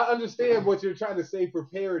I understand what you're trying to say for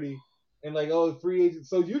parity, and like, oh, free agent.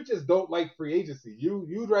 So you just don't like free agency.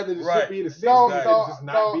 You'd rather the Right. shit be the same No, Exactly. than just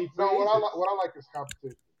not be free What agents. I like is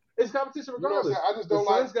competition. It's competition You know what I'm regardless. saying? I just don't the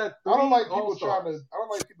like. Suns got I don't like three people all-stars.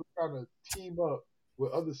 trying to team up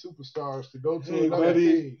with other superstars to go to Hey, another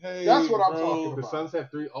buddy. team. Hey, That's what I'm bro. talking The about. Suns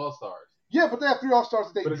have 3 all-stars. Yeah, but they have 3 all-stars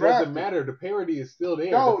that they But it drafted. doesn't matter. The parity is still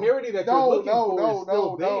there. No, the parity that you're looking for is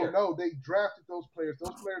still there. No. They drafted those players.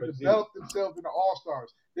 Those players But developed themselves into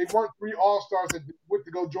all-stars. They weren't 3 all-stars that went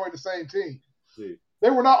to go join the same team. Gee, They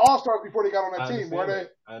were not all-stars before they got on that I team, were they? understand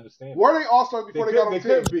that. I understand. Were they all-stars before they got on the team?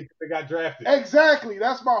 couldn't be. They got drafted. Exactly.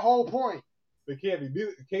 That's my whole point. They can't be.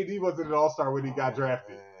 KD wasn't an all-star when he got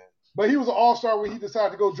drafted. But he was an all-star when he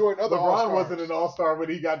decided to go join other all-stars. LeBron wasn't an all-star when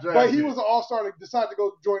he got drafted. But he was an all-star that decided to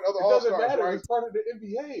go join other It all-stars, doesn't matter. right? It's part of the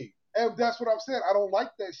NBA. And that's what I'm saying. I don't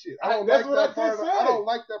like that shit. I don't That's like what I that part. just I said. don't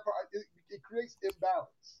like that part. It creates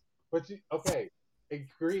imbalance. But it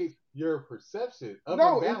creates your perception of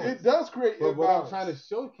No, imbalance. it does create But imbalance. what I'm trying to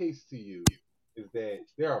showcase to you is that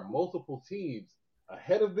there are multiple teams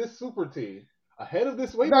ahead of this super team, ahead of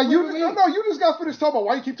this. Now you just got finished talking about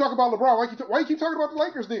why you keep talking about LeBron. Why you keep talking about the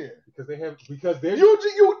Lakers then? because they got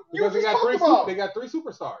just talked about they got 3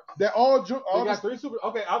 superstars. that all. They got 3 super.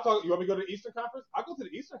 Okay, I'll talk. You want me to go to the Eastern Conference? I'll go to the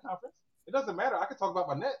Eastern Conference. It doesn't matter. I can talk about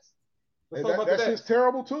my Nets. Let's talk about the That's Nets. just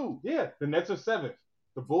terrible too. Yeah, the Nets are 7th.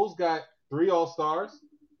 The Bulls got 3 all-stars.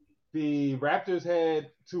 The Raptors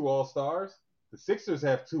had 2 all-stars. The Sixers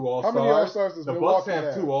have 2 all-stars. How many all-stars does The Milwaukee Bucks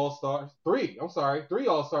have 2 all-stars. 3. I'm sorry, 3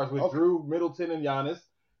 all-stars with Okay. Drew, Middleton, and Giannis.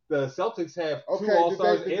 The Celtics have 2 Okay,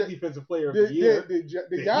 all-stars did and Defensive Player of the Year. Did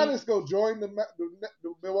Giannis go join the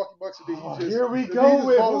Milwaukee Bucks? Or did he just, Here we did go he just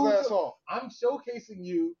with ball his who's- ass off? I'm showcasing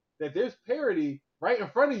you that there's parity right in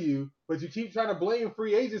front of you, but you keep trying to blame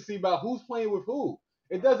free agency about who's playing with who.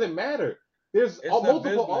 It doesn't matter. There's It's a multiple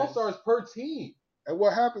business. all-stars per team. And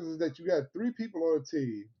what happens is that you got 3 people on a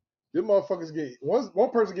team. Them motherfuckers get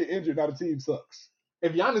one person get injured, now the team sucks.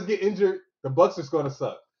 If Giannis get injured, the Bucks is going to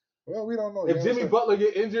suck. Well, we don't know. If Jimmy Butler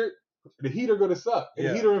get injured, the Heat are going to suck. And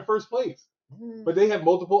Yeah. the Heat are in first place. But they have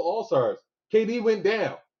multiple all-stars. KD went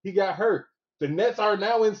down. He got hurt. The Nets are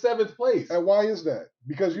now in 7th place. And why is that?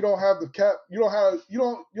 Because you don't have the cap. You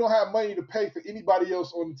don't have money to pay for anybody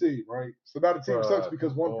else on the team, right? So now the team Bruh, sucks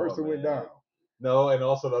because one come person on, went man. down. No, and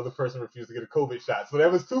also the other person refused to get a COVID shot. So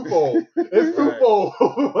that was twofold. It's Right. twofold.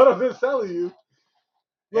 What I'm just telling you.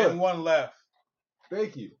 Look, And one left.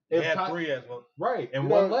 thank you. They If had Ky- 3 as well. Right, and You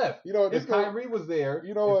one know- left. You know, this If go, Kyrie was there,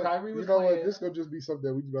 you know if what? Kyrie You was know what? playing, This gonna just be something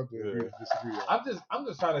that we about to agree or disagree on. I'm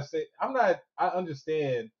just trying to say, I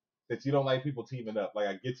understand that you don't like people teaming up. Like,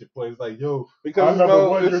 I get your point. It's like, yo, Because I'm number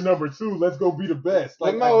one, it's, you're number 2. Let's go be the best. but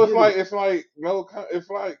Like, no, I get it's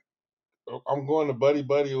like I'm going to buddy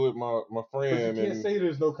with my But friend, you can't and say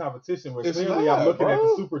there's no competition when It's clearly not, I'm looking at bro.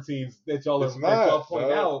 the super teams that y'all It's not, pointing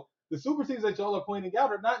bro. out. The super teams that y'all are pointing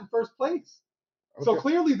out are not in first place. So Okay.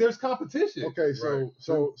 clearly there's competition. Okay, so Right.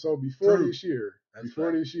 so before True. this year, That's before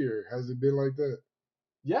right. this year, has it been like that?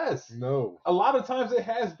 Yes. No, A lot of times it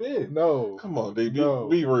has been. no, come on, D, No.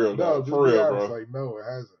 be real, no. dog, Just for be real, honest, bro. like no, it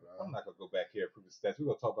hasn't. I'm Man. not gonna go back here and prove the stats. We're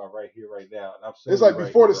gonna talk about right here, right now. And I'm It's like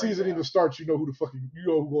before the season even starts, you know who the fucking you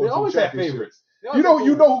know who They going always to the have championship. favorites. They You always know have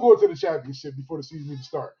you favorites. know who going to the championship before the season even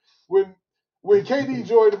start. When KD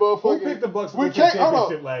joined the Who motherfucking picked the Bucks to when win the K- hold on.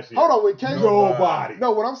 championship last year? hold on when KD Nobody.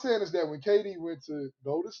 No, what I'm saying is that when KD went to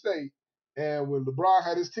Golden State and when LeBron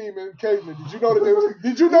had his team in Cleveland, did you know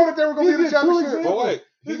that they were going to be in the These are two championship? But wait,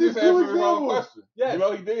 he This just is answered two the wrong examples. question. Yes. You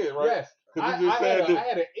know he did, right? Yes. Because I he just said that.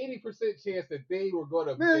 had an 80% chance that they were going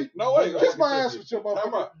to. Man, No, wait, kiss my ass with your Time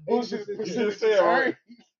motherfucking out. bullshit. You just percentages, said, all right?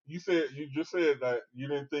 You just said that you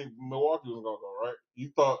didn't think Milwaukee was gonna go, right?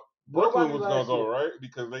 You thought Brooklyn Nobody was gonna last go, year. right?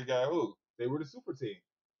 Because they got who? They were the super team.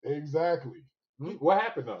 Exactly. What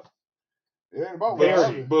happened though? It ain't about what Very.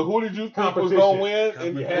 happened. But who did you think was Competition. gonna win?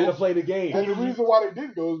 And You had to play the game. And the reason why they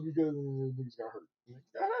didn't go is because niggas got hurt.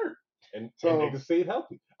 got hurt. And So- niggas stayed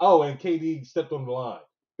healthy. Oh, and KD stepped on the line.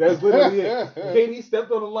 That's literally it. KD stepped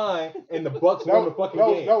on the line, and the Bucks won the fucking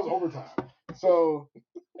game. That was overtime. So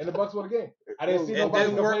And the Bucks won the game. I didn't see It nobody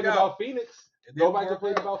didn't work complain out. about Phoenix. It didn't Nobody work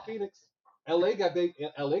complained out. about Phoenix. LA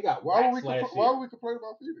got why would waxed we last why year. would we complain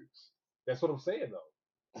about Phoenix? That's what I'm saying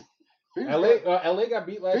though. Phoenix LA got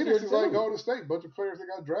beat last year Phoenix is too. like Golden State, bunch of players that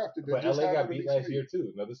got drafted. That But just LA got happened to beat be last sweet. year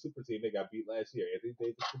too. Another super team they got beat last year. Anthony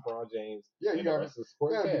Davis, LeBron James, Yeah, you and the got rest of the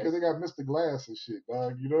supporting yeah cast. because they got Mr. Glass and shit,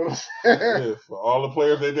 dog. You know what I'm saying? Yeah, for all the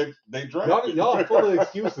players they drafted. Y'all are full of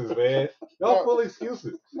excuses, man. Y'all No. full of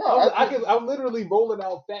excuses. No, I'm literally rolling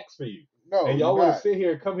out facts for you. no, And y'all you're want to not. sit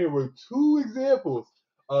here and come here with 2 examples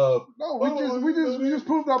of No, we just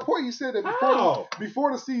proved our point. You said that how?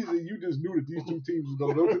 before the season, you just knew that these two teams was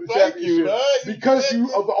going to go to the Thank you, championship dog. because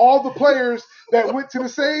of all the players that went to the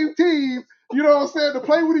same team. You know what I'm saying, to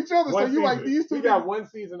play with each other. One So you like season. these two? We got one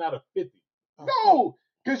season out of 50. No,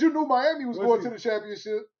 because you knew Miami was One going season. to the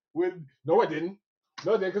championship. No, I didn't.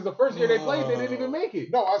 No, because the first year they played, they didn't even make it.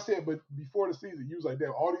 No, I said, but before the season, you was like,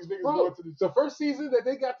 damn, all these niggas Bro, going to the. the first season that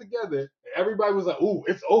they got together, everybody was like, "Ooh,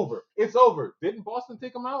 it's over, it's over." Didn't Boston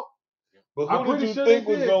take them out? But I'm who did pretty you sure think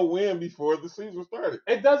they was did. going to win before the season started?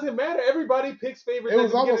 It doesn't matter. Everybody picks favorites It at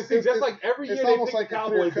was the beginning of almost- the season. Just it's- like every it's year they almost pick like the a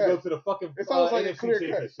clear Cowboys to cut. go to the fucking It's almost like a NFC clear cut.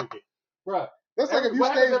 championship game. Bruh. That's like if you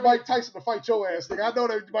What stage happens Mike Tyson to fight your ass, nigga. I know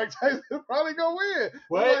that Mike Tyson probably gonna win.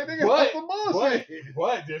 But, Like, nigga, that's some bullshit.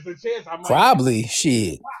 but there's a chance I might. Probably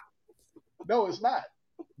shit. No, it's not.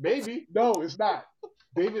 Maybe. No, it's not.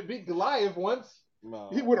 David beat Goliath once. No.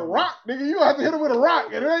 He with a rock, nigga. You gonna have to hit him with a rock,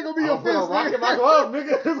 and it ain't gonna be your I'm put fist. a rock nigga. in my glove,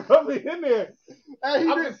 nigga. It's gonna be in there.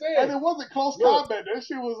 And, I'm just saying. and it wasn't close Look, combat. That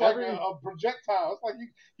shit was like every- a projectile. It's like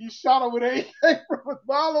he shot him with an AK from a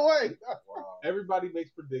mile away. Everybody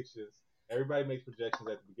makes predictions. Everybody makes projections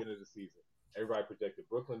at the beginning of the season. Everybody projected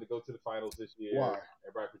Brooklyn to go to the finals this year. Why?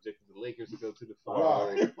 Everybody projected the Lakers to go to the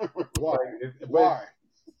finals. Why? But Why?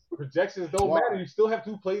 projections don't Why? matter. You still have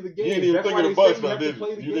to play the game. You didn't even That's think why of the they say Bucks, you though, have to did play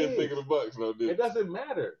you? the You didn't games. think of the Bucks, though, did you? It doesn't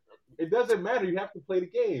matter. It doesn't matter. You have to play the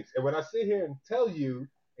games. And when I sit here and tell you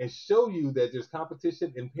and show you that there's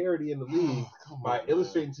competition and parity in the league Come by on,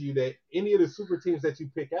 illustrating to you that any of the super teams that you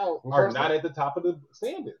pick out Well, are first not off- at the top of the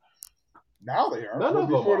standing. Now they are. None But of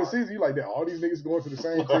them before the are. season, you like that. All these niggas going to the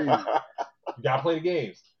same team. You gotta play the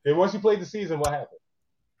games. Then once you play the season, what happened?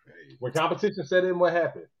 When competition set in, what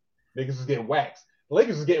happened? Niggas was getting waxed. The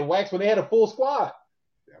Lakers was getting waxed when they had a full squad.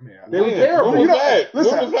 I mean, They were When? terrible. When You was know, that?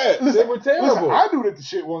 listen, When was that? listen, They were terrible. Listen, I knew that the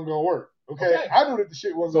shit wasn't gonna work. Okay, Okay. I knew that the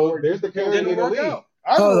shit wasn't So gonna work. there's the because parity it in the didn't work league. out.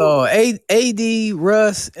 I Hold knew- on. AD,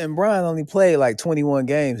 Russ, and Brian only played like 21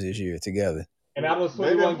 games this year together. And out of those They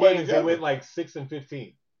didn't 21 play games, they together. went like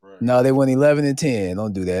 6-15. Right. No, they went 11 and 10.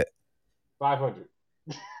 Don't do that. 500.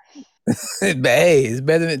 But hey, it's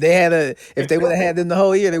better than they had a. If they would have had them the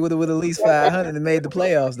whole year, they would have at least 500 and made the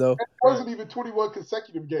playoffs though. It wasn't even 21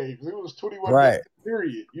 consecutive games. It was 21 Right. games,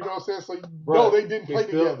 period. You know what I'm saying? So Bruh, no, they didn't play it's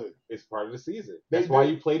still- together. It's part of the season. They That's why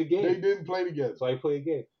did- you play the game. They didn't play together. That's why you play a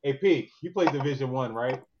game. Hey, P, you played Division 1,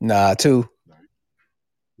 right? Nah, 2.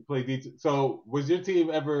 You played D2. So was your team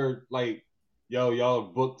ever like, yo, y'all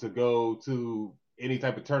booked to go to any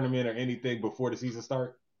type of tournament or anything before the season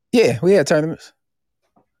start? Yeah, we had tournaments.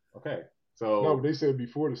 Okay. So No, but they said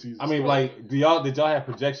before the season. I mean, started. like, did y'all have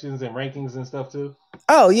projections and rankings and stuff too?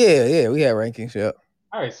 Oh yeah, we had rankings. Yep.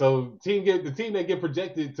 All right, so the team that get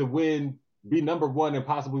projected to win, be number one, and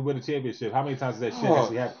possibly win a championship. How many times does that shit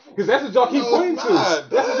actually happen? Because that's what y'all keep No, pointing it's to. not,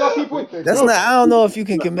 That's what y'all dog. keep pointing. That's No, not. I don't know if you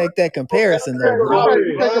can make that comparison though, bro. College,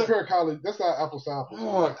 you can't bro. compare college. That's not apples to apples.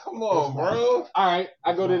 Oh, come on, bro. All right,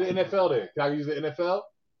 I go to the NFL then. Can I use the NFL?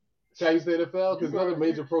 Can I use the NFL? Because You go- another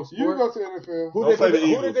major pro You sport. go to the NFL. Who Don't say the did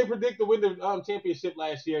Eagles. they predict to win the championship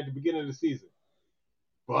last year at the beginning of the season?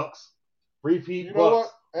 Bucks. Repeat You know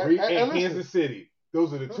Bucks. what? And listen, Kansas City.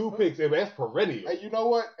 Those are the two picks. And that's perennial. and you know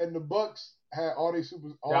what? And the Bucks had all their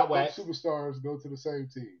Got waxed. superstars go to the same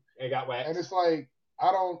team. They got waxed. And it's like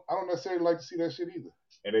I don't necessarily like to see that shit either.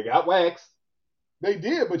 And they got waxed. They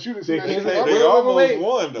did, but you didn't see They that can't shit. say- They wait, almost wait.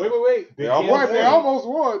 won, though. Wait. They Did almost Right, Kansas they City- almost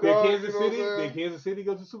won, Did dog. Kansas you know what I'm City? saying? Did Kansas City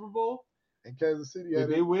go to the Super Bowl? And Kansas City Did had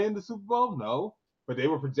they win the Super Bowl? No. But they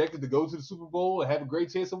were projected to go to the Super Bowl and have a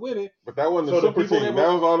great chance of winning. But that wasn't So the the super people team. that That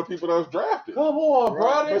were- was all the people that was drafted. Come on, bro.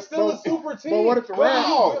 Right, They're but- still a but- super team. But what if the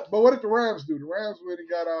Wow. Rams? But what if the Rams do? The Rams went and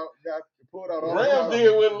got pulled out. The all Rams the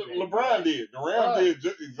did what LeBron did. The Rams Right. did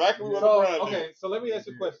just exactly what So, LeBron okay, did. so let me ask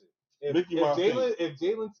you a question. If Mickey Mouse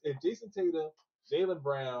Jason Tatum, Jaylen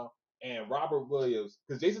Brown, and Robert Williams,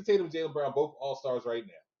 because Jason Tatum and Jaylen Brown both all stars right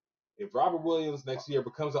now. If Robert Williams next year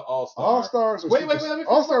becomes an all star, All stars are Wait, let me finish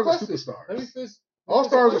all my stars are question. superstars. Let me finish. All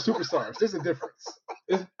stars are superstars. There's a difference.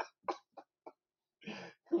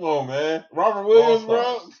 Come on, man. Robert Williams, bro.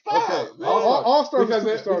 All-stars. Stop, Okay, man. All stars Because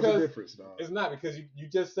and it- superstars because are different, dog. It's not because you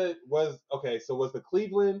just said was okay. So was the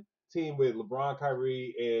Cleveland team with LeBron,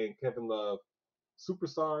 Kyrie, and Kevin Love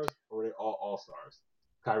superstars, or were they all stars?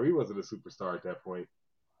 Kyrie wasn't a superstar at that point.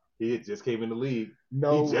 He had just came in the league.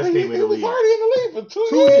 No, He just came in He the was league. already in the league for 2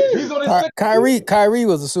 2 years. He's on his second. Kyrie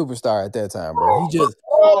was a superstar at that time, bro. He just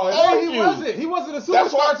Oh, no, Thank he you. wasn't. He wasn't a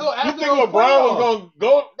That's superstar why until after you think those LeBron playoffs. was going to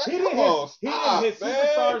go? He didn't Come on, hit stop, his man.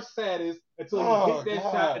 superstar status until he Oh, hit that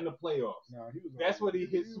God. shot in the playoffs. No, he was. That's when he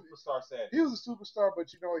hit superstar status. He was a superstar,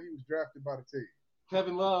 but you know he was drafted by the team.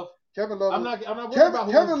 Kevin Love. Kevin Love. I'm not worried Kevin, about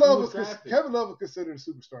who Kevin was Love was drafted. Kevin Love was considered a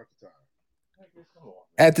superstar at the time.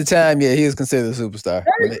 At the time, yeah, he was considered a superstar.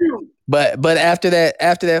 Thank you. But after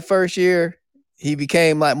that first year, he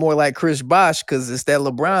became more like Chris Bosh because it's that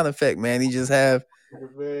LeBron effect, man. He just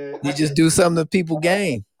do something to people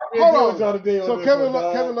game. Hold on. So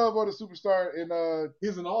Kevin Love was a superstar, and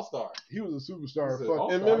he's an all-star. He was a superstar.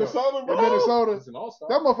 In Minnesota, bro. In Minnesota, He's an all-star.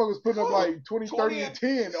 that motherfucker was putting up like 20, 30, and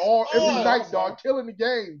 10 every night, dog, killing the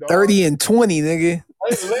game, dog. 30 and 20, nigga.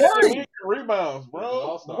 Hey, rebounds,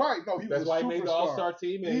 bro. Right? No, he That's was why a he made the superstar. All-Star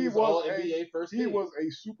team, and He he was was all a- NBA first team. He was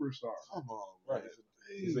a superstar. Come on, Right. man.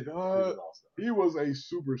 He's an God. all-star. He was a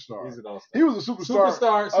superstar. He's an all-star. He was a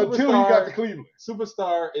superstar until he got to Cleveland.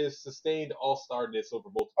 Superstar is sustained all-starness over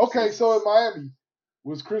both. Okay, seasons. so in Miami,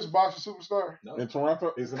 was Chris Bosh a superstar? No. In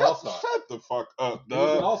Toronto, He's an all-star. Shut the fuck up, He was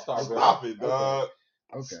an dog. all-star, bro. Stop it, dog.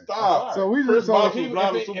 Okay. Stop. So we Chris just Bosh talking. was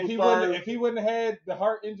not a superstar. If he wouldn't have had the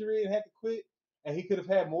heart injury and had to quit, and he could have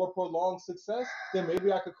had more prolonged success, then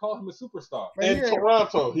maybe I could call him a superstar. Man, In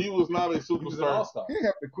Toronto, he was not a He was an superstar. all-star. He didn't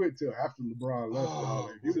have to quit till after LeBron left. Oh,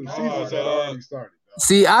 The season God, had already started. Dog.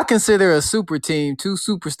 See, I consider a super team 2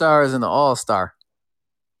 superstars and an all-star.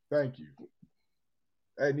 Thank you.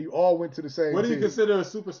 And you all went to the same What do you team. consider a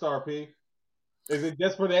superstar, P? Is it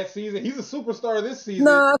just for that season? He's a superstar this season.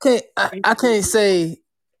 No, I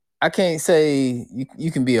can't say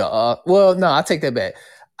you can be well, no, I take that back.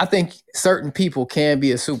 I think certain people can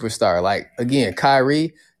be a superstar. Like again,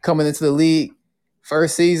 Kyrie coming into the league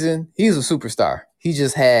first season, he's a superstar. He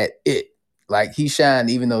just had it. Like he shined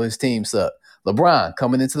even though his team sucked. LeBron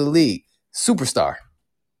coming into the league, superstar.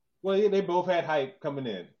 Well, yeah, they both had hype coming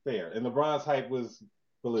in, fair, and LeBron's hype was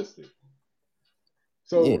ballistic.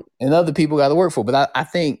 So, Yeah. And other people got to work for. But I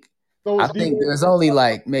think it's there's only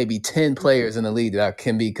like maybe 10 players in the league that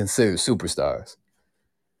can be considered superstars.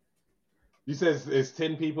 You said it's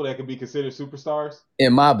 10 people that could be considered superstars?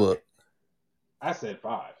 In my book. I said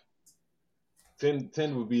 5. 10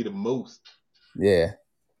 would be the most. Yeah.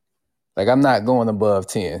 Like I'm not going above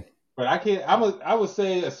 10. But I would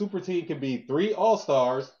say a super team can be 3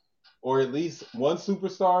 all-stars or at least 1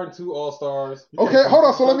 superstar and 2 all-stars. Okay, hold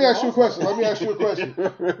on. So let me ask you a question.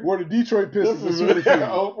 Were the Detroit Pistons a This is super team?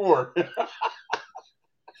 04.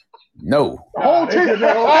 No. The whole team.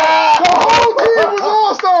 The whole team was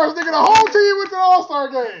all-stars, nigga. The whole team went to the all-star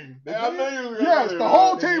game. I knew you was gonna Yes, say the that.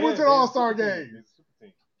 whole team went to the Yeah, all-star super game. team. It's a super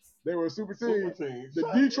team. They were a super team. Super team.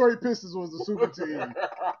 The Detroit Pistons was the super team.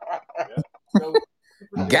 So,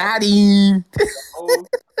 super team. Got him. Oh,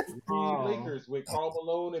 the Lakers with Karl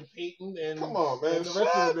Malone and Peyton and Come on, man. and the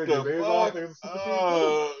rest of the niggas. They was all they was a super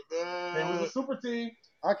team too. They was a super team.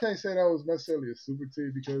 I can't say that was necessarily a super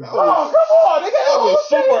team because Oh, come on, nigga. That was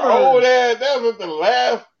That super was old ass. That was at the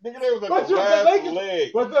last. Nigga, they was at But the you- the last Lakers-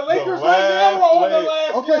 leg. But the Lakers The right now are on the last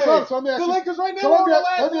last okay, leg. so let me ask The you. Lakers right now So are on the let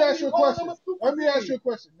last me leg. ask you a calling question. them super Let me ask you team. a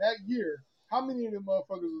question. That year, how many of them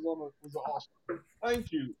motherfuckers was an all-star?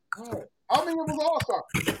 Thank you. How many of them was all-star?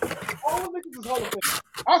 All the niggas is Hall of Fame.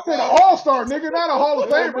 I said an all-star, nigga, not a Hall of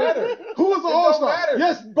It don't Famer. matter. Who was an It don't all-star? matter.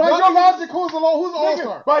 Yes, by Y'all your niggas- logic, who's an all-star?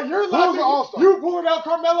 Nigga, by your Who's the logic, all-star? you pulling out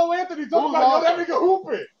Carmelo Anthony talking Who's about the yo, that nigga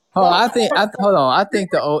hooping. Hold on, I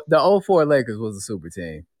think the 04 Lakers was a super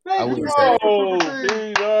team. I wouldn't say. No, Super team.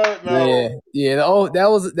 see that? No. Yeah.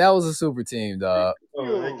 That was a super team, dog.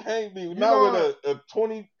 No, it can't be. You Not know with a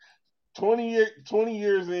 20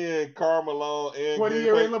 years in Carmelo and 20 Gary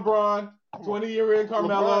year in Payton. LeBron, 20 year in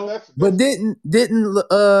Carmelo. LeBron, that's But didn't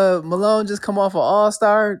Malone just come off an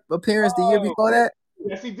All-Star appearance the year before that?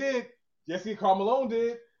 Yes, he did. Yes, Karl Malone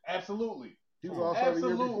did. Absolutely. He was all-star the year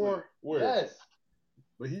Absolutely. before. where? Yes.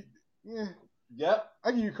 But yeah, Yep.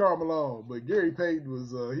 I give you Karl Malone, but Gary Payton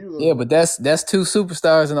was he was Yeah, but that's 2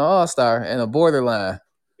 superstars and an All-Star and a borderline.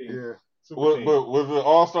 yeah. Super team. But was the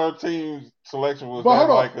All-Star team selection was But that hold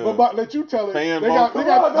on, like a but let you tell it. fan They got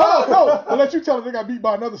vote? but let you tell it. They got beat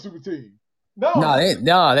by another super team. No. That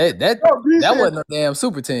No, B that said, wasn't a damn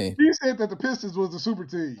super team. B said that the Pistons was the super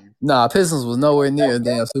team. Nah, Pistons was nowhere near a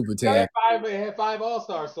damn super They team. had 5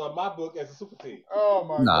 All-Stars, so in my book, as a super team. Oh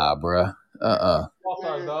my Nah, god! bruh.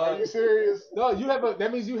 All-Stars, Nigga, dog. are you serious? No,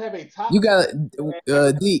 that means you have a top. You gotta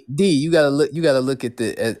D, you gotta look at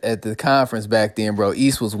the conference back then, bro.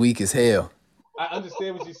 East was weak as hell. I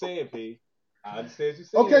understand what you're saying, P. I understand what you're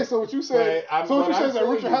saying. Okay, so what you said? But So what you what I'm said is that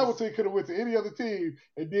saying Richard is- Hamilton could have went to any other team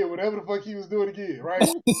and did whatever the fuck he was doing again, right?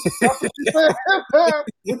 That's what you said.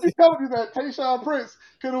 What you telling me that Tayshaun Prince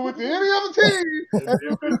could have went to any other team and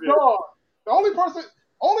did his job? The only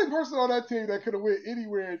person on that team that could have went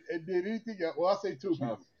anywhere and did anything else. Well, I say 2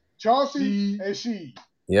 people: Chauncey and She.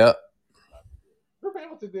 Yep. Rip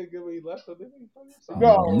Hamilton did good when he left, so didn't he?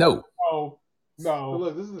 No. No. So No.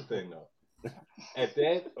 look, this is the thing, though.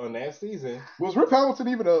 on that season, Was Rip Hamilton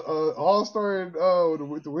even a all-star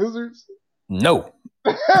with the Wizards? No.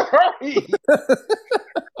 Right.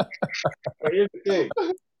 but here's the thing: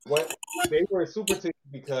 what they were a super team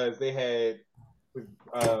because they had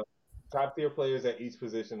top tier players at each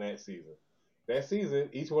position that season. That season,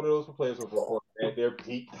 each one of those players was performing at their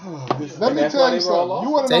peak. Let me that's tell why you they were all something.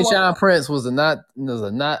 You want to know Tayshaun why? Prince was not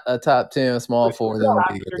a top 10 small forward in the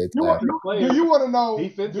league at that time. Do you want to know?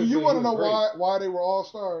 Defensively, Do you want to he was know great. why they were all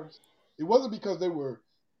stars? It wasn't because they were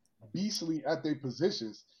beastly at their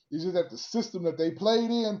positions. It's just that the system that they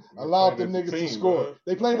played in allowed them played as a niggas to team, score. bro.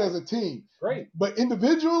 They played as a team. Great. But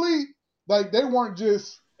individually, like they weren't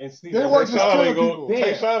just And see, they weren't just Tayshaun killing ain't people. going.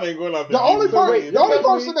 Tayshaun ain't going out there. The only beating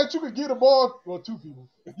person that you could get a ball, well, two people.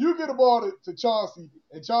 You get a ball to Chauncey,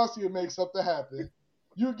 and Chauncey will make something happen.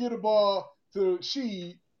 You get a ball to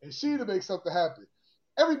Sheed, and Sheed will make something happen.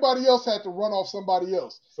 Everybody else had to run off somebody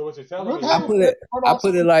else. So what you're telling me? I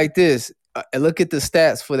put it like this. And look at the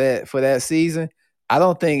stats for that season. I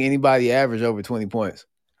don't think anybody averaged over 20 points.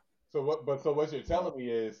 So what you're telling me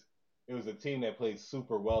is it was a team that played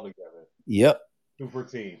super well together. Yep. Super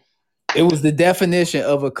team. It was the definition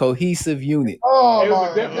of a cohesive unit. Oh, it was my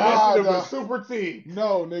the definition God, of a super team.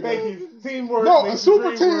 No, nigga. Thank you. Teamwork. No, a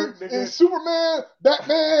super team work, is Superman,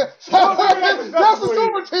 Batman. That's a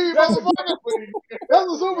super team, motherfucker.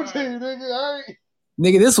 That's a super team, nigga. All right.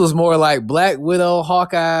 Nigga, this was more like Black Widow,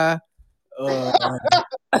 Hawkeye. Right,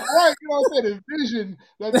 you know what I'm saying? Vision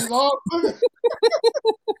that is all.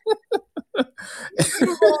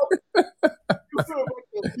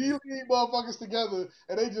 You lead motherfuckers together,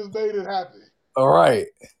 and they just made it happen. All right.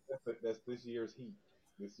 That's this year's Heat.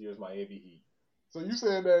 This year's Miami Heat. So you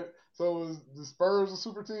saying that? So was the Spurs a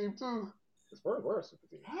super team too? The Spurs were a super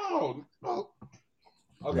team. Oh.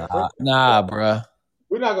 Okay. Nah, bruh.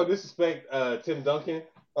 We're not gonna disrespect Tim Duncan.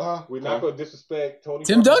 We're not gonna disrespect Tony.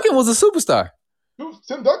 Tim Duncan was a superstar.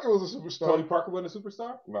 Tim Duncan was a superstar. Tony Parker wasn't a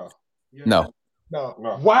superstar? No.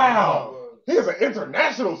 Wow. He is an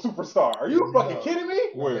international superstar. Are you fucking kidding me?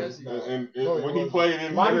 When he played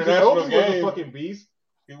in Manu international Ginobili games, was a fucking beast.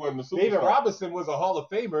 He wasn't a superstar. David Robinson was a Hall of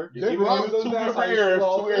Famer. David Robinson, 2 different eras.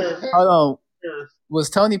 Hold on. Was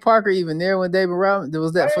Tony Parker even there when David Robinson?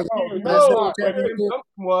 Was that for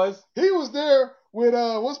was he was there with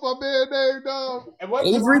what's my man name, dog?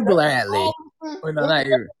 Avery Bradley. Or no, not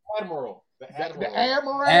Avery. Admiral. The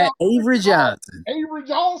Admiral. Avery Johnson. Avery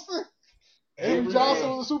Johnson. Avery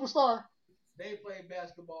Johnson was a superstar. They played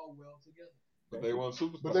basketball well together. But they weren't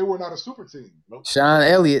superstars. But they were not a super team. Nope. Sean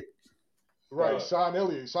Elliott. Right, Sean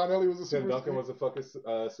Elliott. Sean Elliott was a Tim Duncan was a fucking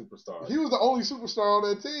superstar. He was the only superstar on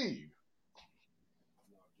that team.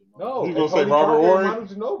 No, you gonna say Robert Ory?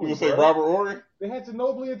 You gonna say Robert Ory? They had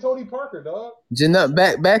Ginobili and Tony Parker, dog.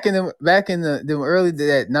 Back in the early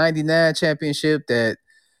that 99 championship, that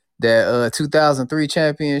 2003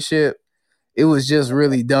 championship, it was just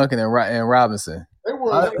really Duncan and Robinson. They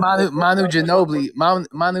were Manu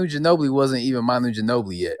Ginobili wasn't even Manu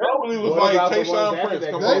Ginobili yet. Ginobili was like Tayshaun Prince.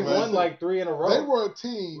 They won like 3 in a row. They were a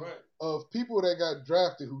team of people that got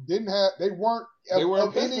drafted who didn't have. They weren't. They were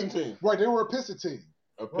a Piston team. Right, they were a Piston team.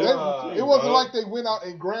 It wasn't like they went out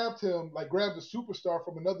and grabbed him, like grabbed a superstar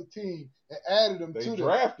from another team and added him to them. They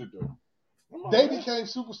drafted them. They became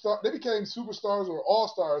superstar. They became superstars or all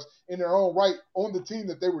stars in their own right on the team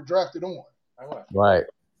that they were drafted on. Right.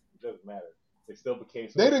 It doesn't matter. They still became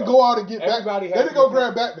superstars. They didn't go out and get Everybody back. They didn't go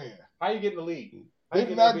grab Batman. How you get in the league? How you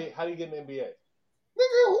get in the NBA?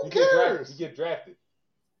 Nigga, who cares? You get drafted.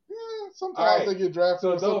 Yeah, sometimes they get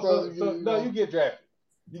drafted. You get drafted.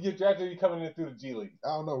 You get drafted, you're coming in through the G League. I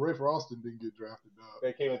don't know. Rafer Alston didn't get drafted, dog.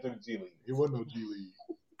 They came in through the G League. It wasn't no G League.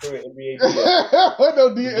 Through the NBA. It wasn't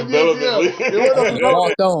no NBA.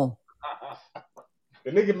 Walked on.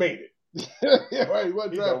 The nigga made it. Yeah, right. He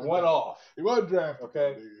wasn't drafted. He's a one-off. He wasn't drafted.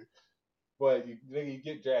 Okay. But you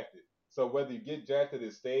get drafted. So whether you get drafted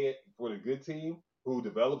and stay for the good team who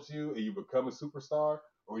develops you and you become a superstar,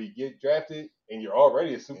 or you get drafted and you're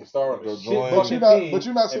already a superstar on the shit but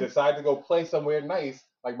you're not and decide to go play somewhere nice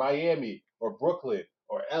like Miami or Brooklyn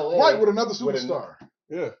or LA. Right, with another superstar.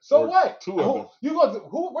 Yeah. So what? Two of them.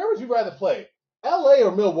 Where would you rather play? LA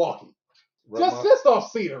or Milwaukee? Just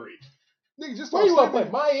off scenery. Nigga, just where you want to play?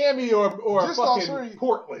 Miami or fucking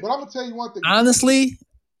Portland? But I'm gonna tell you one thing. Honestly,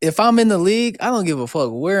 if I'm in the league, I don't give a fuck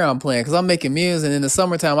where I'm playing because I'm making millions, and in the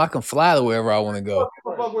summertime I can fly to wherever I want to go.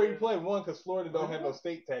 Give a fuck where you play. One, because Florida don't have no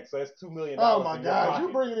state tax, so that's $2 million. Oh my God, you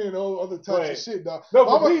bringing in other types of shit, dog.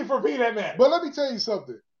 No, for me that matters. But let me tell you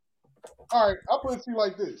something. All right, I'll put it to you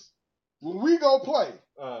like this: when we go play,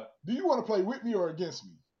 do you want to play with me or against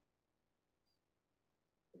me?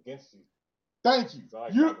 Against you. Thank you. It's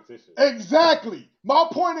like You competition. exactly. My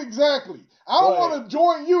point exactly. I don't Right. want to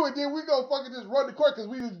join you and then we go fucking just run the court because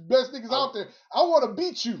we the best niggas out there. I want to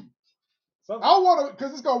beat you. I want to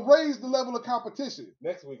because it's gonna raise the level of competition.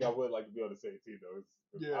 Next week I would like to be on the same team though.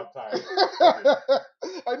 Yeah. I'm tired.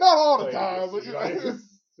 Like, not all the Like, time, but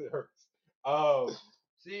it hurts.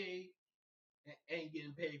 See, ain't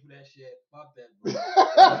getting paid for that shit. Fuck that, bro.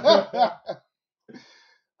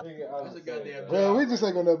 That's a goddamn well, we job, just right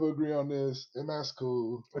ain't gonna never agree on this, and that's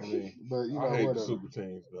cool. I mean, But you know, I hate whatever. the super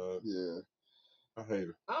teams, dog. Yeah. I hate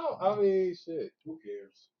it. I mean, shit. Who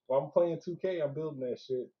cares? While I'm playing 2K, I'm building that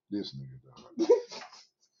shit. This nigga, dog.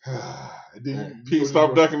 And then Pete,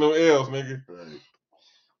 stop ducking them L's, nigga. Right.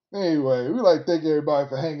 Anyway, we like to thank everybody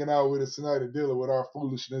for hanging out with us tonight and dealing with our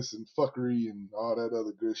foolishness and fuckery and all that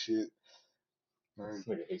other good shit. All right. This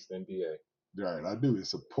nigga hates the NBA. Right, I do.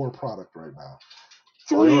 It's a poor product right now.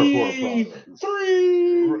 Three. It's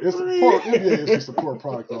a poor NBA is just a poor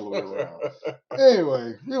product all the way around.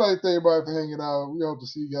 Anyway, we like to thank everybody for hanging out. We hope to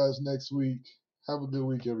see you guys next week. Have a good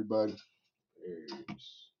week, everybody.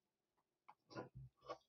 Peace.